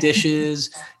doing your dishes,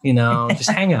 just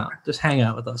hang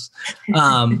out with us.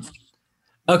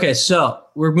 Okay, so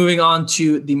we're moving on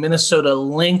to the Minnesota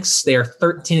Lynx. They are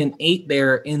 13-8.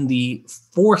 They're in the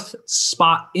 4th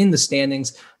spot in the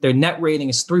standings. Their net rating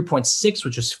is 3.6,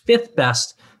 which is 5th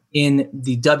best in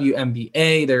the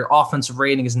WNBA. Their offensive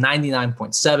rating is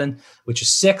 99.7, which is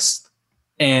 6th.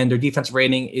 And their defensive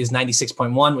rating is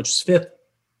 96.1, which is 5th.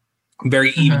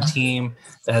 Very even team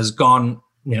that has gone,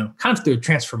 kind of through a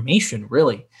transformation,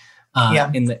 really,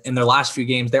 in their last few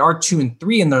games. They are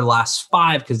 2-3 in their last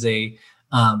 5 because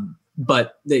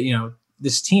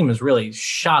this team has really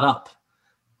shot up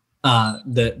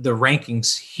the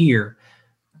rankings here.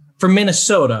 For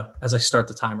Minnesota, as I start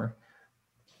the timer,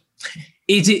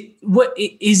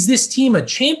 is this team a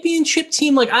championship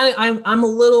team? Like I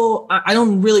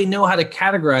don't really know how to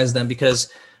categorize them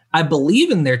because I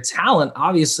believe in their talent.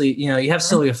 Obviously, you have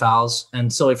Sylvia Fowles,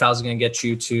 and Sylvia Fowles is going to get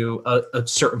you to a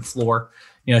certain floor.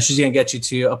 She's going to get you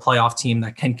to a playoff team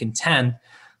that can contend.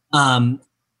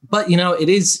 But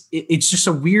it's just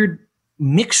a weird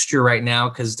mixture right now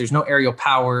because there's no aerial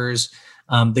powers.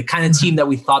 The kind of team that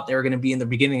we thought they were going to be in the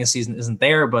beginning of the season isn't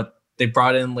there, but they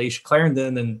brought in Laisha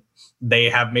Clarendon, and they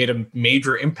have made a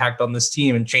major impact on this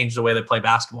team and changed the way they play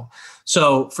basketball.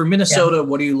 So for Minnesota,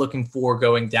 what are you looking for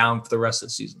going down for the rest of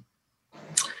the season?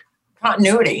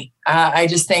 Continuity. I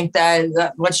just think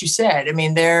that what you said, I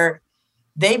mean,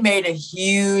 they made a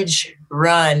huge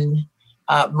run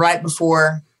right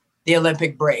before the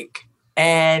Olympic break.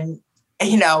 And,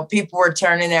 people were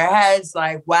turning their heads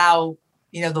like, wow,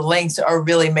 the Lynx are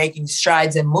really making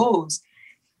strides and moves.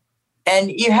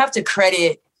 And you have to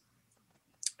credit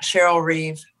Cheryl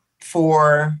Reeve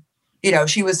for,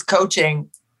 she was coaching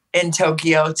in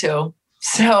Tokyo too.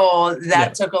 So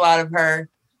that took a lot of her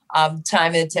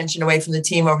time and attention away from the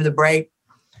team over the break.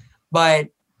 But,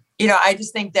 I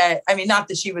just think that, not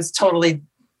that she was totally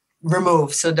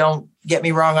removed, so don't get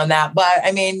me wrong on that. But,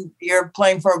 you're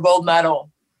playing for a gold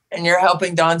medal and you're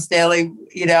helping Dawn Staley,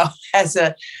 as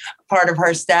a part of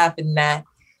her staff in that.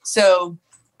 So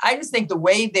I just think the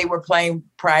way they were playing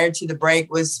prior to the break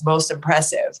was most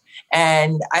impressive.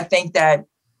 And I think that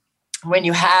when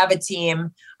you have a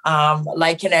team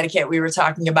like Connecticut, we were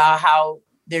talking about how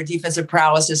their defensive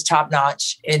prowess is top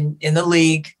notch in the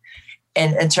league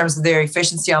and in terms of their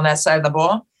efficiency on that side of the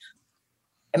ball.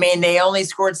 They only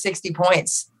scored 60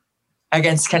 points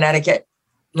against Connecticut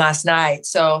last night.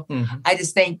 So I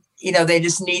just think, they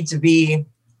just need to be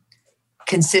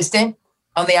consistent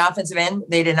on the offensive end.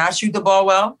 They did not shoot the ball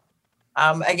well.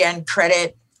 Again,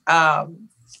 credit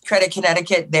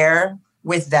Connecticut there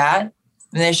with that.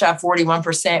 And they shot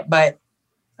 41%. But,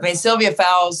 Sylvia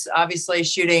Fowles obviously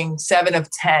shooting 7 of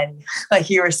 10. Like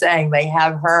you were saying, they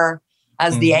have her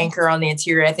as the anchor on the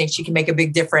interior. I think she can make a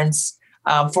big difference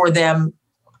for them.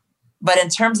 But in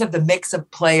terms of the mix of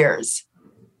players,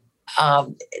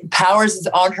 Powers is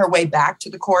on her way back to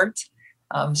the court.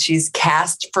 She's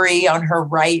cast free on her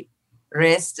right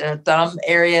wrist, thumb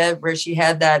area where she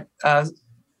had that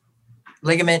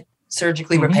ligament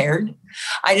surgically repaired.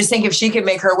 I just think if she can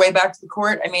make her way back to the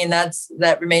court,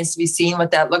 that remains to be seen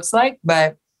what that looks like.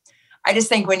 But I just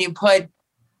think when you put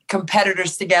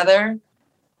competitors together,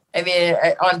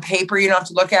 on paper, you don't have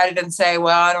to look at it and say,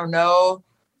 well, I don't know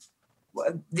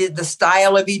the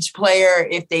style of each player,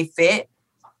 if they fit.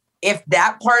 If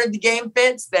that part of the game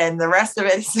fits, then the rest of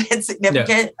it is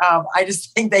insignificant. Yeah. I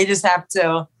just think they just have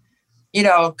to,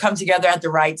 come together at the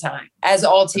right time, as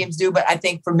all teams do. But I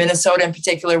think for Minnesota in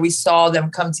particular, we saw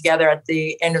them come together at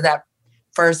the end of that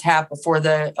first half before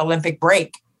the Olympic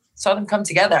break. saw them come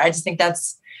together. I just think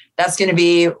that's going to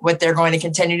be what they're going to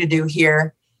continue to do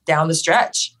here down the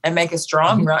stretch and make a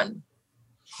strong run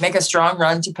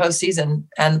to postseason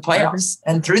and playoffs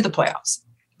and through the playoffs.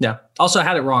 Yeah. Also, I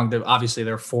had it wrong. Obviously,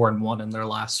 they're 4-1 in their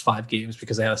last 5 games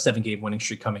because they had a 7-game winning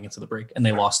streak coming into the break, and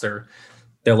they lost their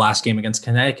last game against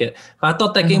Connecticut. But I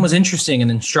thought that game was interesting and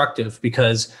instructive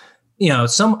because, you know,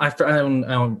 I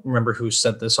don't remember who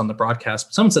said this on the broadcast,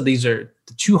 but someone said these are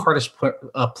the 2 hardest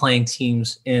playing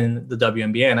teams in the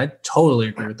WNBA, and I totally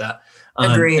agree with that.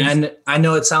 Agreed. And I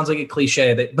know it sounds like a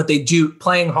cliche, but they do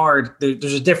playing hard.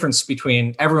 There's a difference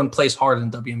between everyone plays hard in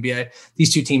the WNBA.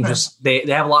 These 2 teams just they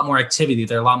have a lot more activity.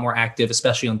 They're a lot more active,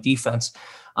 especially on defense.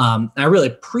 And I really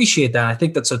appreciate that. I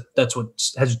think that's what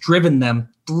has driven them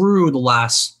through the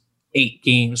last 8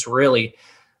 games, really.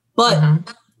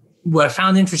 But what I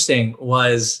found interesting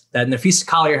was that Nafisa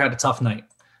Collier had a tough night.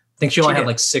 I think she only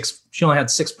had 6. She only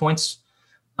had 6 points.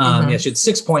 Yeah, she had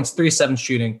 6 points, 3-7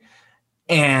 shooting.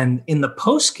 And in the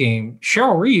post game,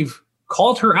 Cheryl Reeve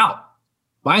called her out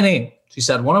by name. She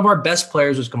said, one of our best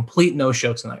players was complete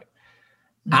no-show tonight.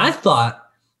 And I thought,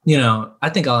 you know, I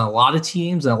think on a lot of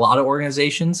teams and a lot of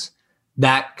organizations,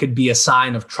 that could be a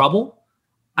sign of trouble.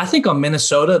 I think on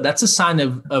Minnesota, that's a sign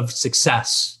of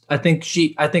success. I think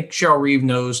Cheryl Reeve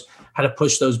knows how to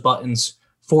push those buttons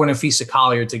for Nafisa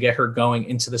Collier to get her going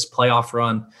into this playoff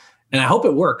run. And I hope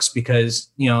it works because,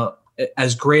 you know,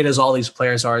 as great as all these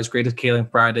players are, as great as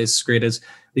Kaylin Pride is, as great as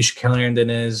Alicia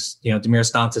Clarendon is, you know,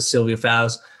 Damiris Dantas, Sylvia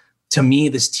Fowles, to me,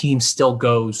 this team still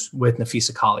goes with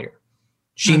Nafisa Collier.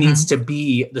 She needs to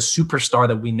be the superstar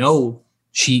that we know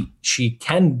she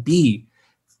can be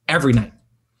every night.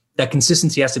 That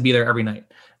consistency has to be there every night.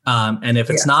 And if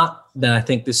it's not, then I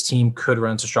think this team could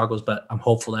run into struggles, but I'm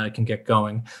hopeful that it can get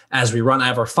going as we run. I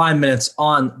have our 5 minutes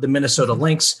on the Minnesota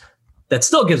Lynx. That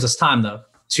still gives us time, though,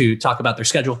 to talk about their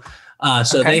schedule.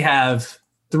 They have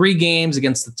 3 games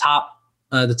against the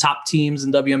top teams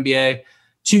in WNBA,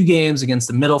 2 games against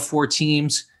the middle 4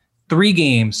 teams, 3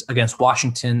 games against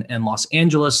Washington and Los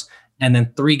Angeles, and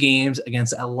then 3 games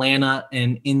against Atlanta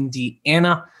and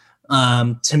Indiana.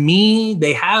 To me,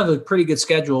 they have a pretty good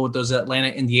schedule with those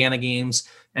Atlanta-Indiana games,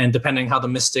 and depending how the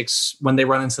Mystics, when they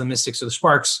run into the Mystics or the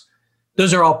Sparks,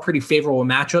 those are all pretty favorable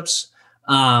matchups.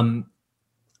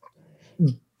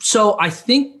 So I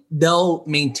think they'll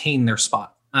maintain their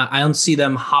spot. I don't see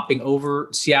them hopping over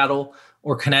Seattle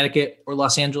or Connecticut or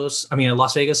Las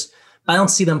Vegas. I don't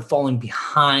see them falling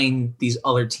behind these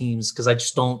other teams because I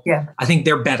just don't. Yeah. I think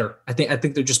they're better. I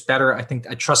think they're just better. I think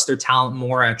I trust their talent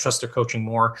more. I trust their coaching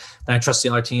more than I trust the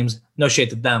other teams. No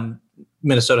shade to them.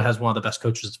 Minnesota has one of the best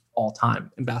coaches of all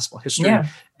time in basketball history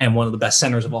and one of the best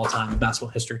centers of all time in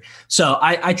basketball history. So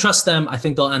I trust them. I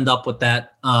think they'll end up with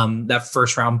that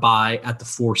first round bye at the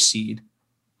 4 seed.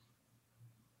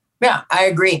 Yeah, I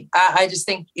agree. I just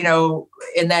think, you know,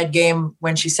 in that game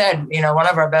when she said, you know, one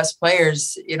of our best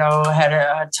players, you know, had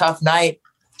a tough night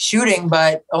shooting,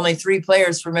 but only 3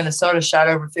 players for Minnesota shot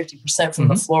over 50% from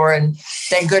the floor. And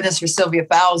thank goodness for Sylvia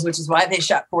Fowles, which is why they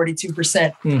shot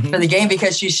 42% for the game,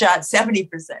 because she shot 70%.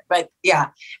 But yeah,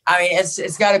 I mean,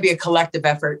 it's got to be a collective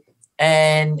effort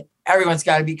and everyone's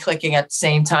got to be clicking at the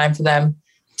same time for them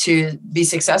to be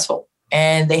successful.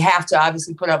 And they have to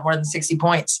obviously put up more than 60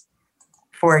 points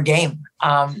for a game.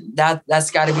 That's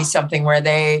got to be something where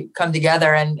they come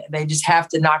together and they just have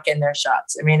to knock in their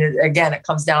shots. I mean, it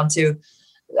comes down to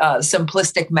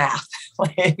simplistic math,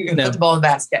 like football and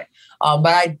basket.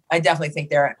 But I definitely think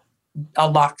they're a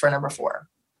lock for number 4.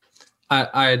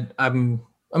 I'm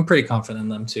pretty confident in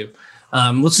them too.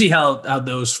 We'll see how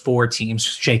those 4 teams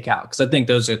shake out, because I think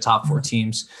those are top 4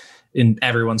 teams in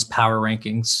everyone's power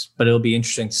rankings. But it'll be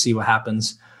interesting to see what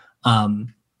happens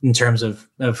in terms of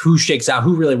who shakes out,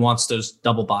 who really wants those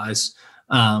double buys.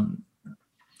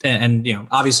 And you know,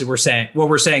 obviously what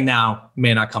we're saying now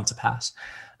may not come to pass.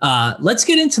 Let's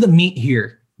get into the meat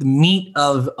here, the meat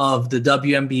of the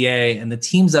WNBA and the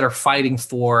teams that are fighting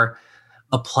for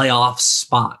a playoff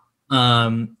spot.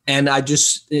 And I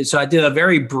did a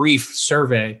very brief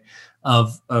survey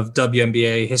of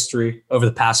WNBA history over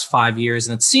the past 5 years.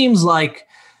 And it seems like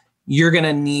you're going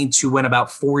to need to win about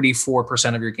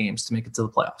 44% of your games to make it to the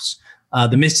playoffs.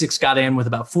 The Mystics got in with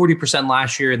about 40%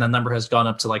 last year, and that number has gone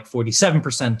up to like 47% in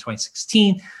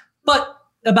 2016. But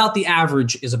about the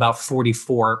average is about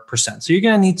 44%. So you're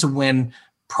going to need to win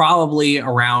probably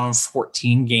around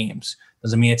 14 games.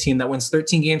 Doesn't mean a team that wins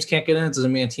 13 games can't get in. It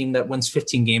doesn't mean a team that wins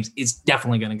 15 games is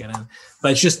definitely going to get in.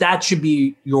 But it's just that should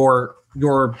be your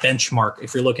benchmark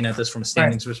if you're looking at this from a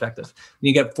standings perspective.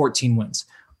 You get 14 wins.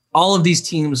 all of these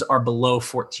teams are below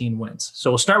 14 wins.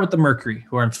 So we'll start with the Mercury,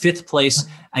 who are in 5th place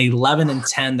at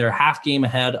 11-10. They're a half game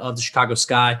ahead of the Chicago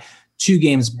Sky, 2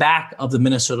 games back of the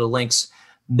Minnesota Lynx.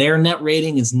 Their net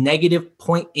rating is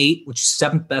 -0.8, which is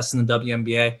 7th best in the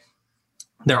WNBA.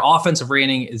 Their offensive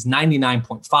rating is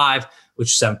 99.5,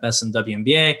 which is 7th best in the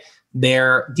WNBA.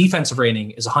 Their defensive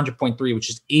rating is 100.3, which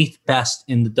is 8th best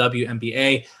in the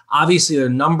WNBA. Obviously, their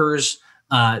numbers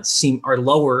are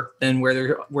lower than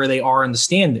where they are in the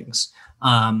standings,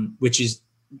 which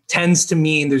tends to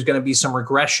mean there's going to be some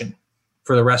regression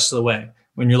for the rest of the way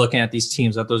when you're looking at these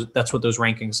teams. That's what those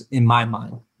rankings, in my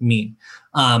mind, mean.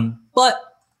 But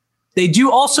they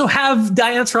do also have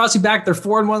Diana Taurasi back. They're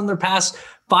 4-1 in their past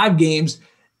 5 games.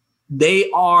 They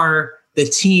are the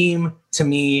team, to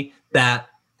me, that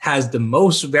has the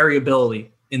most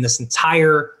variability in this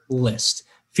entire list.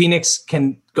 Phoenix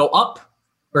can go up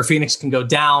or Phoenix can go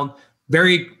down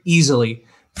very easily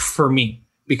for me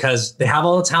because they have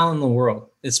all the talent in the world,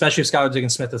 especially if Skylar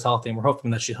Diggins-Smith is healthy, and we're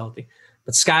hoping that she's healthy.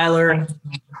 But Skylar,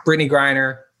 Brittany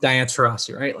Griner, Diana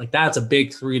Taurasi, right? Like, that's a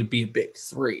big 3 to be a big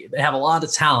 3. They have a lot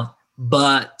of talent,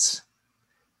 but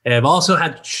they have also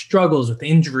had struggles with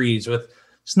injuries, with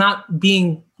just not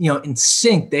being, in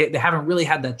sync. They haven't really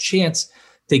had that chance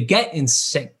to get in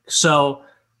sync. So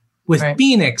with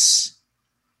Phoenix,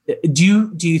 do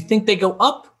you think they go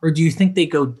up or do you think they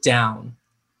go down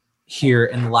here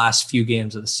in the last few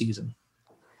games of the season?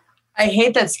 I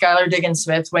hate that Skylar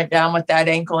Diggins-Smith went down with that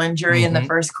ankle injury in the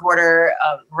first quarter,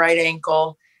 right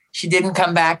ankle. She didn't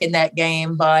come back in that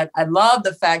game, but I love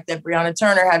the fact that Brianna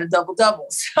Turner had a double-double.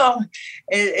 So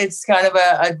it's kind of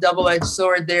a double-edged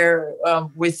sword there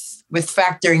with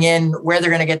factoring in where they're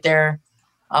going to get their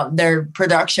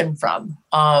production from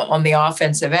on the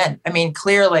offensive end. I mean,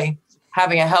 clearly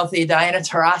having a healthy Diana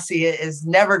Taurasi is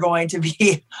never going to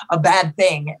be a bad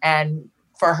thing. And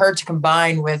for her to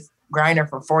combine with Griner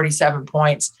for 47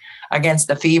 points against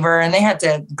the Fever, and they had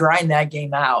to grind that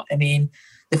game out. I mean,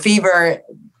 the Fever,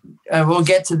 we'll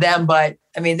get to them, but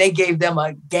I mean, they gave them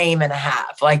a game and a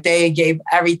half. Like, they gave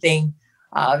everything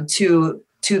to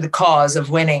the cause of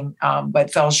winning,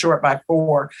 but fell short by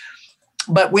 4.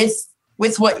 But with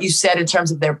what you said in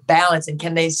terms of their balance and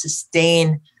can they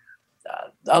sustain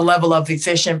a level of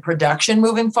efficient production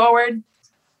moving forward,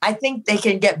 I think they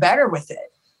can get better with it.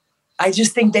 I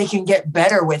just think they can get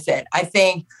better with it. I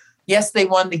think, yes, they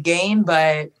won the game,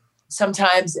 but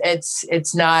sometimes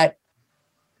it's not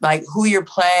like who you're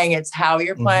playing, it's how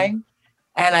you're playing.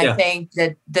 And I think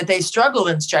that they struggled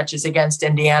in stretches against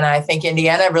Indiana. I think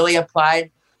Indiana really applied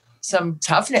some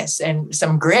toughness and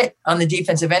some grit on the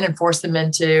defensive end and forced them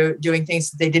into doing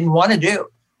things that they didn't want to do,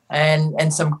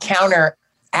 and some counter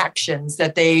actions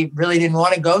that they really didn't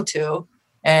want to go to.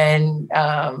 And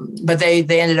but they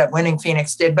ended up winning.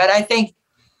 Phoenix did. But I think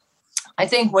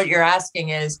what you're asking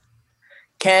is,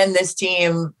 can this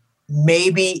team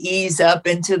maybe ease up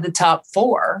into the top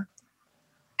 4?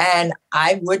 And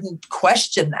I wouldn't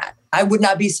question that. I would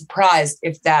not be surprised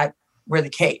if that were the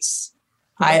case.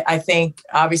 I think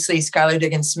obviously Skylar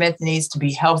Diggins-Smith needs to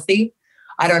be healthy.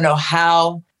 I don't know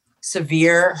how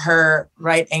severe her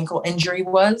right ankle injury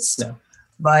was,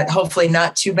 but hopefully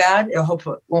not too bad. I hope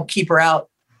it won't keep her out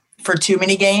for too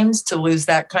many games to lose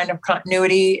that kind of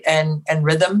continuity and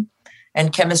rhythm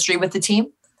and chemistry with the team.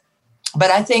 But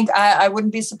I think I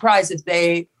wouldn't be surprised if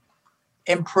they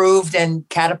improved and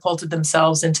catapulted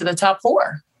themselves into the top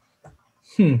 4.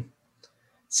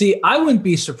 See, I wouldn't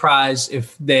be surprised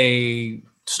if they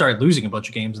start losing a bunch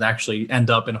of games and actually end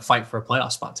up in a fight for a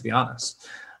playoff spot, to be honest.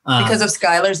 Because of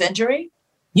Skylar's injury?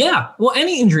 Yeah. Well,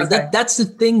 any injury. Okay. That's the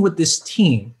thing with this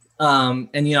team. And,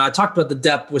 I talked about the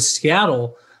depth with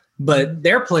Seattle, but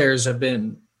their players have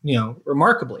been,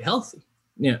 remarkably healthy,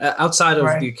 outside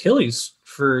of the Achilles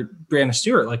for Brianna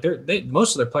Stewart. Like,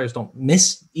 most of their players don't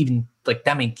miss even like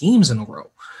that many games in a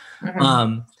row.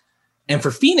 And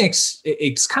for Phoenix,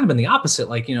 it's kind of been the opposite.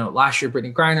 Like, last year,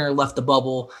 Brittany Griner left the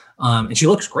bubble, and she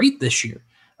looks great this year.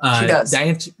 She does.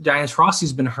 Diana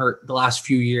Taurasi's been hurt the last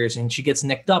few years, and she gets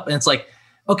nicked up. And it's like,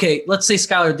 okay, let's say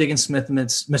Skylar Diggins-Smith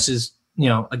misses,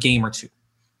 a game or 2.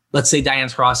 Let's say Diana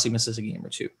Taurasi misses a game or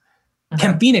 2.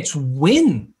 Can Phoenix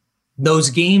win those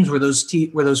games where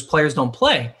those players don't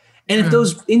play? And if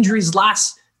those injuries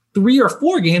last 3 or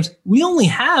 4 games, they only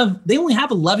have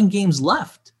 11 games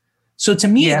left. So to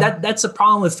me, that's the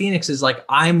problem with Phoenix is like,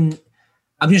 I'm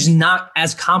just not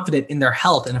as confident in their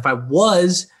health. And if I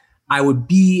was, I would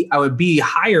be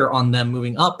higher on them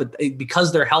moving up. But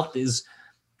because their health is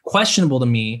questionable to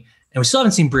me, and we still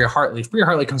haven't seen Bria Hartley. If Bria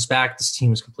Hartley comes back, this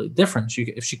team is completely different.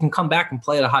 If she can come back and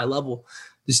play at a high level,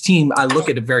 this team, I look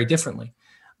at it very differently.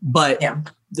 But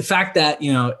the fact that,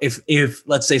 if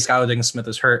let's say Skylar Diggins-Smith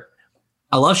is hurt,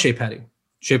 I love Shea Petty.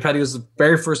 Shea Petty was the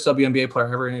very first WNBA player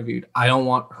I ever interviewed. I don't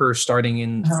want her starting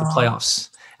in the playoffs.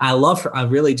 I love her. I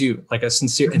really do. Like a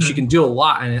sincere, and she can do a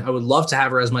lot. And I would love to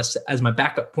have her as my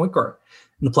backup point guard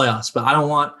in the playoffs. But I don't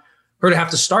want her to have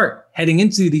to start heading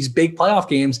into these big playoff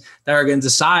games that are going to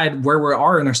decide where we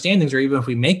are in our standings, or even if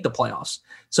we make the playoffs.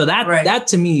 So that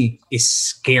to me is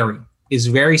scary. Is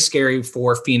very scary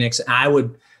for Phoenix. And I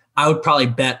would probably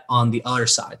bet on the other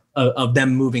side of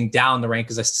them moving down the rank,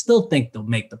 because I still think they'll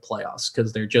make the playoffs,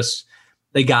 because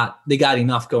they got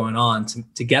enough going on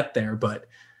to get there. But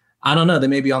I don't know. They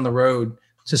may be on the road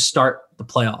to start the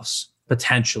playoffs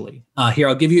potentially. Here,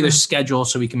 I'll give you their schedule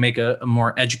so we can make a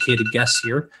more educated guess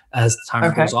here as the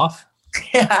timer goes off.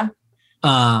 Yeah.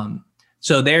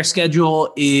 So their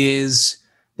schedule is,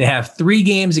 they have 3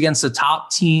 games against the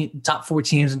top 4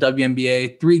 teams in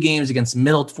WNBA, 3 games against the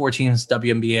middle 4 teams in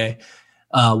WNBA,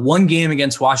 1 game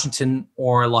against Washington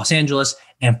or Los Angeles,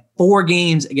 and 4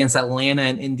 games against Atlanta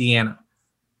and Indiana.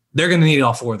 They're going to need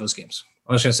all 4 of those games.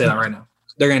 I'm just going to say that right now.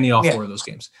 They're going to need all 4 of those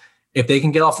games. If they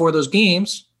can get all 4 of those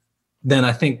games, then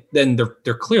I think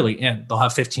they're clearly in. They'll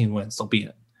have 15 wins. They'll be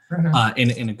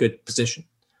in a good position.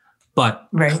 But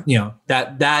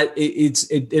that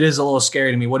it is a little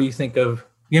scary to me. What do you think of?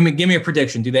 Give me a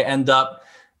prediction. Do they end up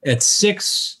at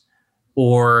 6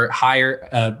 or higher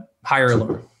or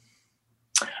lower?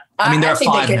 I mean, they're at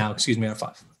 5 now. Excuse me, they're at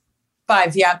 5.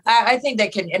 5, yeah. I think they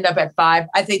can end up at 5.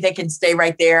 I think they can stay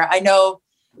right there. I know,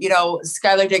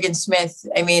 Skylar Diggins-Smith,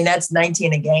 I mean, that's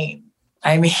 19 a game.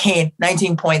 I mean,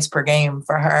 19 points per game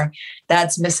for her.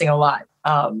 That's missing a lot.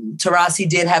 Taurasi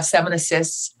did have 7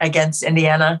 assists against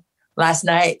Indiana last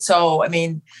night. So, I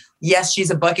mean, yes, she's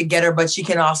a bucket getter, but she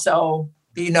can also,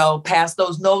 pass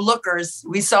those no-lookers.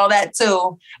 We saw that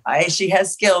too. She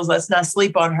has skills. Let's not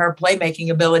sleep on her playmaking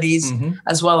abilities,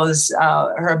 as well as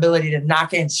her ability to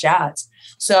knock in shots.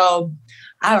 So,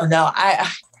 I don't know. I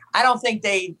don't think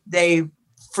they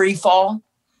free fall,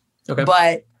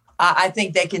 but I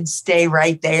think they can stay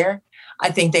right there.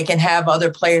 I think they can have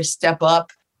other players step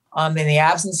up in the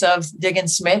absence of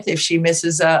Diggins-Smith if she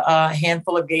misses a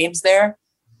handful of games there.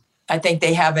 I think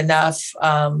they have enough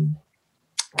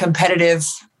competitive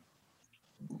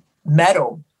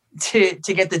mettle to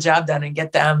get the job done and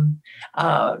get them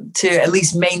to at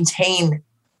least maintain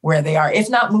where they are, if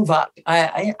not move up.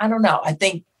 I don't know. I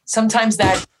think sometimes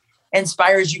that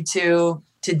inspires you to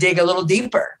dig a little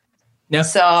deeper. Yeah.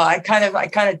 So I kind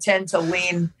of tend to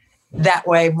lean that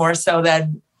way more so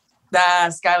than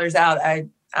Skylar's out. I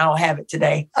don't have it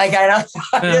today. Like I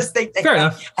just think fair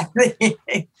enough. I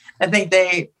think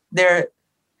they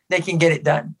can get it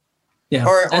done. Yeah.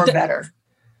 Or better.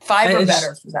 5 or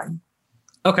better for them.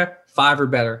 Okay. 5 or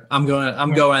better. I'm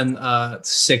going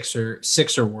 6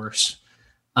 or worse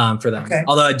for them. Okay.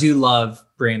 Although I do love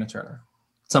Brianna Turner.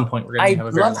 At some point we're going to have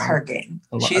a very love her game.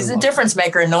 She's a difference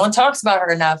maker, and no one talks about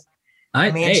her enough. I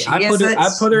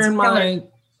put her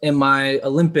in my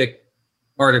Olympic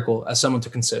article as someone to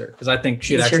consider, because I think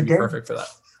she'd actually be perfect for that.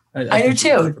 I do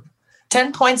too.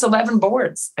 10 points, 11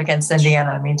 boards against Indiana.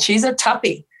 I mean, she's a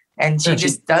toughie, and she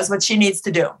just does what she needs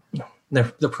to do.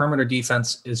 The perimeter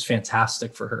defense is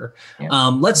fantastic for her. Yeah.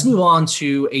 Let's move on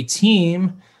to a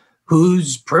team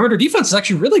whose perimeter defense is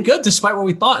actually really good, despite what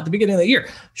we thought at the beginning of the year.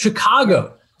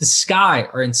 Chicago, the Sky,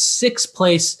 are in 6th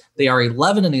place. They are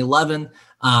 11-11.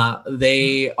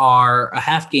 They are a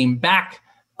half game back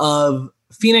of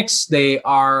Phoenix. They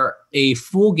are a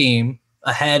full game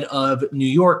ahead of New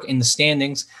York in the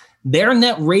standings. Their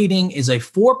net rating is a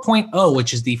 4.0,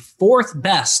 which is the 4th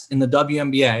best in the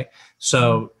WNBA.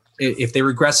 So if they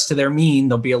regress to their mean,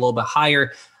 they'll be a little bit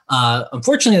higher.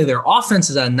 Unfortunately, their offense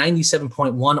is at a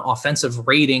 97.1 offensive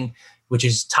rating, which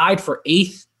is tied for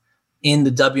 8th in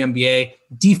the WNBA.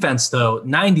 Defense, though,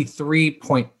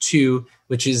 93.2,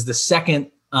 which is the 2nd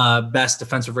best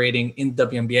defensive rating in the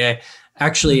WNBA.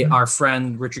 Actually, our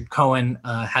friend Richard Cohen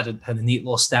had a neat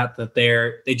little stat that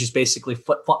they just basically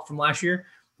flip-flopped from last year.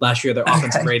 Last year, their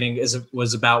offensive rating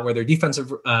was about where their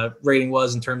defensive rating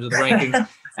was in terms of the ranking,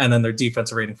 and then their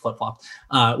defensive rating flip-flopped,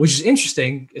 which is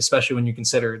interesting, especially when you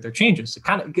consider their changes.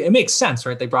 It makes sense,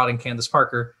 right? They brought in Candace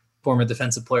Parker, former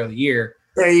Defensive Player of the Year.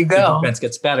 There you go. The defense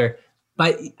gets better.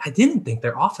 But I didn't think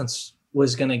their offense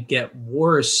was going to get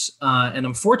worse. And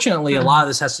unfortunately, a lot of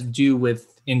this has to do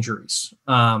with injuries.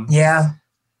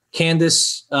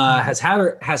 Candace has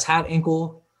had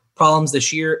ankle problems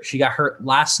this year. She got hurt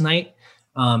last night.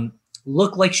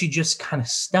 Looked like she just kind of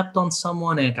stepped on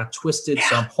someone and it got twisted. Yeah.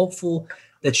 So I'm hopeful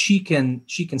that she can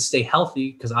stay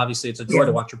healthy, because obviously it's a joy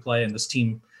to watch her play and this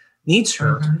team needs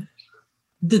her.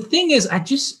 the thing is,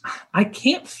 I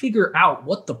can't figure out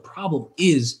what the problem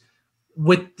is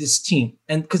with this team.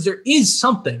 And because there is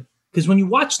something, because when you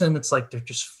watch them, it's like they're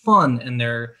just fun and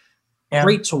they're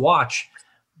great to watch,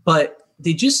 but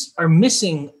they just are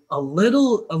missing a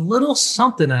little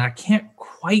something, and I can't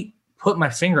quite put my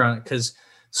finger on it. Because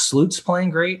Sloot's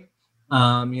playing great,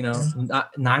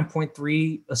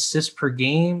 9.3 assists per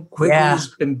game.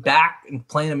 Quigley's been back and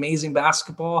playing amazing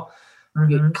basketball.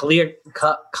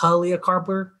 Kalia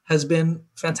Carper has been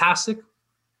fantastic.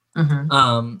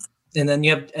 And then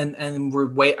you have and we're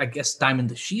I guess Diamond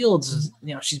the Shields is,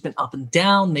 she's been up and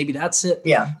down. Maybe that's it.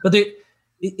 Yeah. But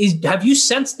have you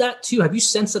sensed that too? Have you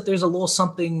sensed that there's a little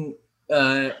something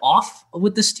off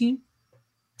with this team?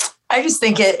 I just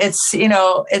think it's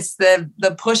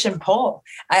the push and pull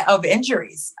of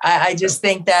injuries. I just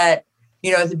think that,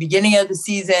 at the beginning of the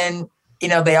season,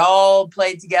 they all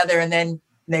played together and then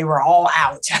they were all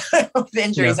out with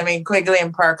injuries. Yeah. I mean, Quigley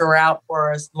and Parker were out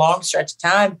for a long stretch of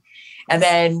time. And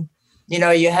then,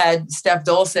 you had Steph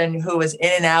Dolson, who was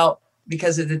in and out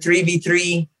because of the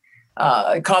 3v3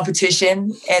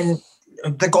 competition, and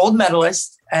the gold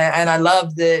medalist. And I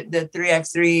love the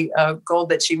 3x3 gold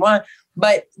that she won.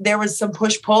 But there was some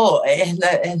push-pull and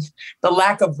the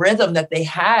lack of rhythm that they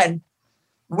had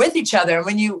with each other. And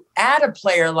when you add a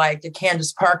player like a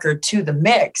Candace Parker to the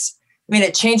mix, I mean,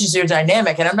 it changes your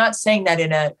dynamic. And I'm not saying that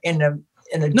in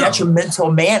a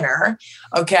detrimental manner,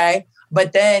 okay?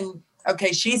 But then,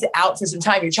 okay, she's out for some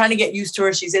time. You're trying to get used to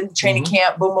her. She's in training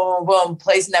camp, boom, boom, boom, boom,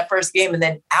 plays in that first game, and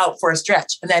then out for a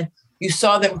stretch. And then you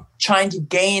saw them trying to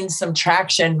gain some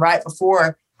traction right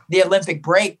before the Olympic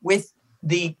break with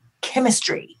the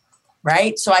chemistry,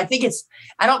 right? So I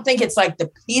don't think it's like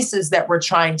the pieces that we're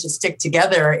trying to stick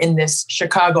together in this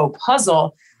Chicago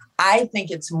puzzle. I think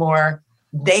it's more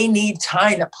they need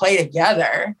time to play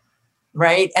together,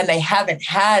 right? And they haven't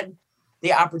had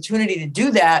the opportunity to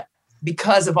do that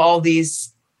because of all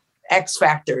these X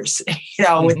factors,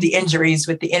 with the injuries,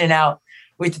 with the in and out,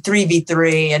 with the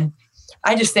 3v3. And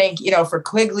I just think, for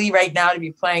Quigley right now to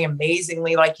be playing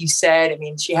amazingly, like you said, I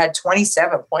mean, she had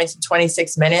 27 points in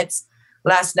 26 minutes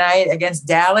last night against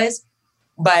Dallas.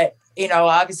 But,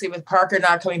 obviously with Parker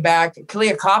not coming back,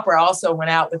 Kalia Copper also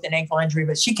went out with an ankle injury,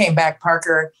 but she came back.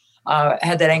 Parker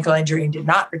had that ankle injury and did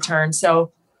not return.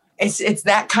 So it's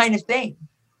that kind of thing.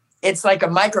 It's like a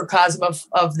microcosm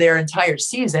of their entire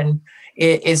season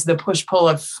is the push-pull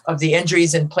of the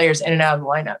injuries and players in and out of the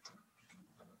lineup.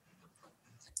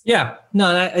 Yeah,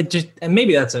 no, and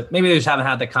maybe that's it. Maybe they just haven't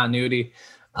had the continuity,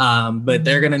 but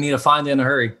they're going to need to find it in a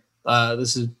hurry.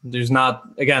 There's not,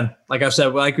 again, like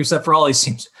we said, for all these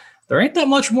teams, there ain't that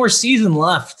much more season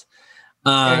left.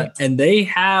 And they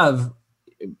have,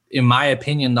 in my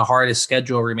opinion, the hardest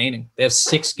schedule remaining. They have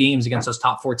 6 games against those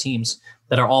top 4 teams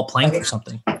that are all playing for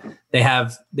something. They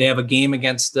have a game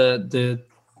against the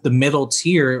middle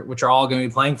tier, which are all going to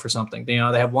be playing for something. They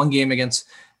have 1 game against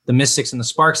the Mystics and the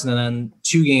Sparks, and then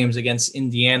 2 games against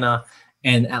Indiana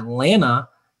and Atlanta.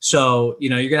 So, you're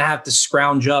going to have to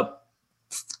scrounge up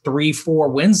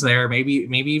 3-4 wins there, maybe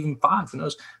even 5, who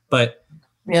knows? But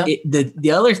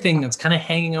the other thing that's kind of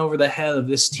hanging over the head of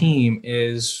this team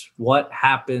is what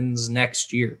happens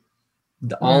next year.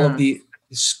 All of the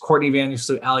Courtney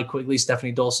Vandersloot, Allie Quigley,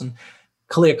 Stephanie Dolson,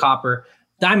 Kalia Copper,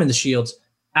 Diamond the Shields,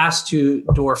 Astu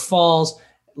Dorr Falls,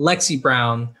 Lexi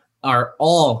Brown are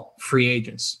all free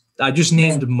agents. I just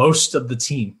named most of the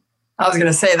team. I was going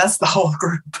to say, that's the whole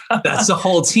group. That's the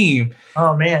whole team.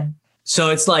 Oh, man. So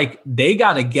it's like they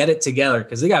got to get it together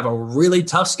because they have a really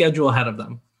tough schedule ahead of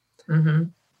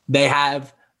them. They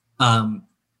have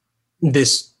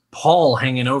this pall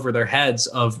hanging over their heads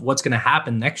of what's going to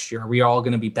happen next year. Are we all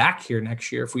going to be back here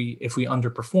next year if we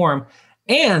underperform?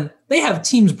 And they have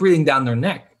teams breathing down their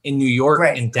neck in New York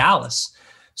and Dallas.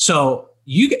 So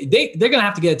they're going to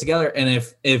have to get it together. And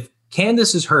if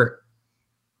Candace is hurt,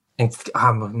 and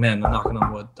I'm knocking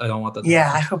on wood. I don't want that.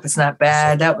 Yeah, I hope it's not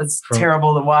bad. That was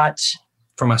terrible to watch.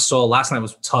 For my soul, last night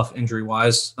was tough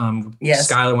injury-wise.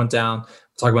 Skylar went down.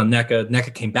 Talk about NECA.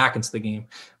 NECA came back into the game,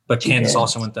 but Candace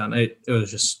also went down. It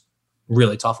was just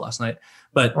really tough last night.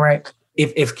 But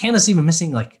if Candace even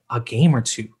missing like a game or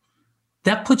 2,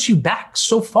 that puts you back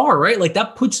so far, right? Like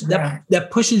that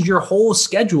pushes your whole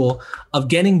schedule of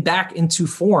getting back into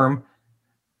form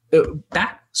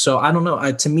back. So I don't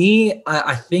know. To me,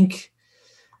 I think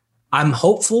I'm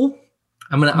hopeful.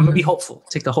 I'm gonna be hopeful.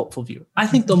 Take the hopeful view. I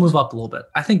think they'll move up a little bit.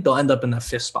 I think they'll end up in that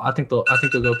 5th spot. I think they'll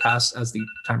go past as the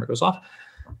timer goes off.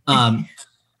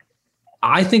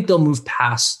 I think they'll move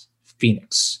past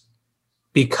Phoenix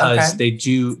because they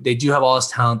do have all this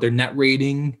talent. Their net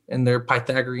rating and their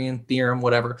Pythagorean theorem,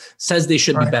 whatever, says they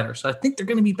should be better. So I think they're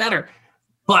going to be better.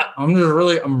 But I'm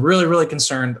really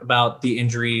concerned about the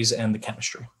injuries and the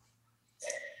chemistry.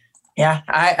 Yeah,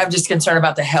 I'm just concerned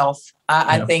about the health.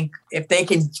 I think if they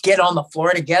can get on the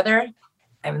floor together,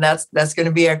 I mean, that's going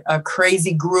to be a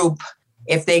crazy group.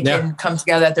 If they can come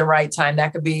together at the right time,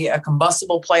 that could be a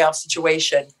combustible playoff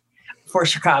situation for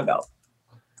Chicago.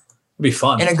 It'd be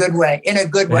fun. In a good way.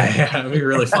 Yeah, it'd be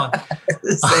really fun.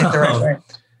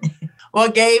 Well,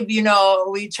 Gabe,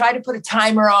 we try to put a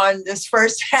timer on this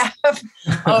first half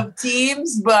of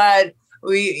teams, but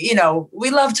we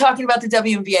love talking about the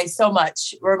WNBA so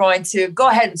much. We're going to go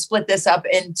ahead and split this up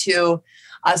into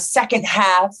a second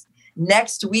half.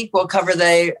 Next week, we'll cover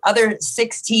the other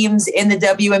 6 teams in the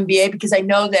WNBA because I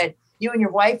know that you and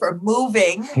your wife are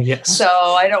moving. Yes. So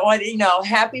I don't want,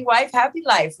 happy wife, happy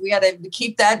life. We got to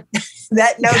keep that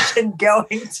notion going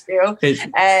too.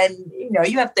 And,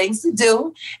 you have things to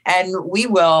do, and we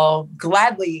will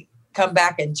gladly come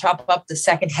back and chop up the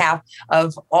second half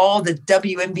of all the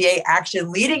WNBA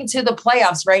action leading to the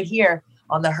playoffs right here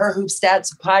on the Her Hoop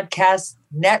Stats Podcast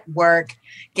Network.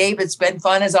 Gabe, it's been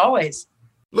fun as always.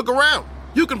 Look around.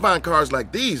 You can find cars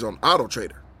like these on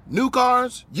AutoTrader. New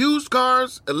cars, used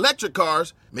cars, electric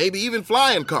cars, maybe even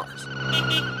flying cars.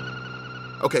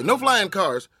 Okay, no flying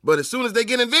cars, but as soon as they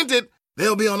get invented,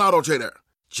 they'll be on AutoTrader.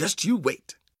 Just you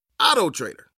wait. AutoTrader.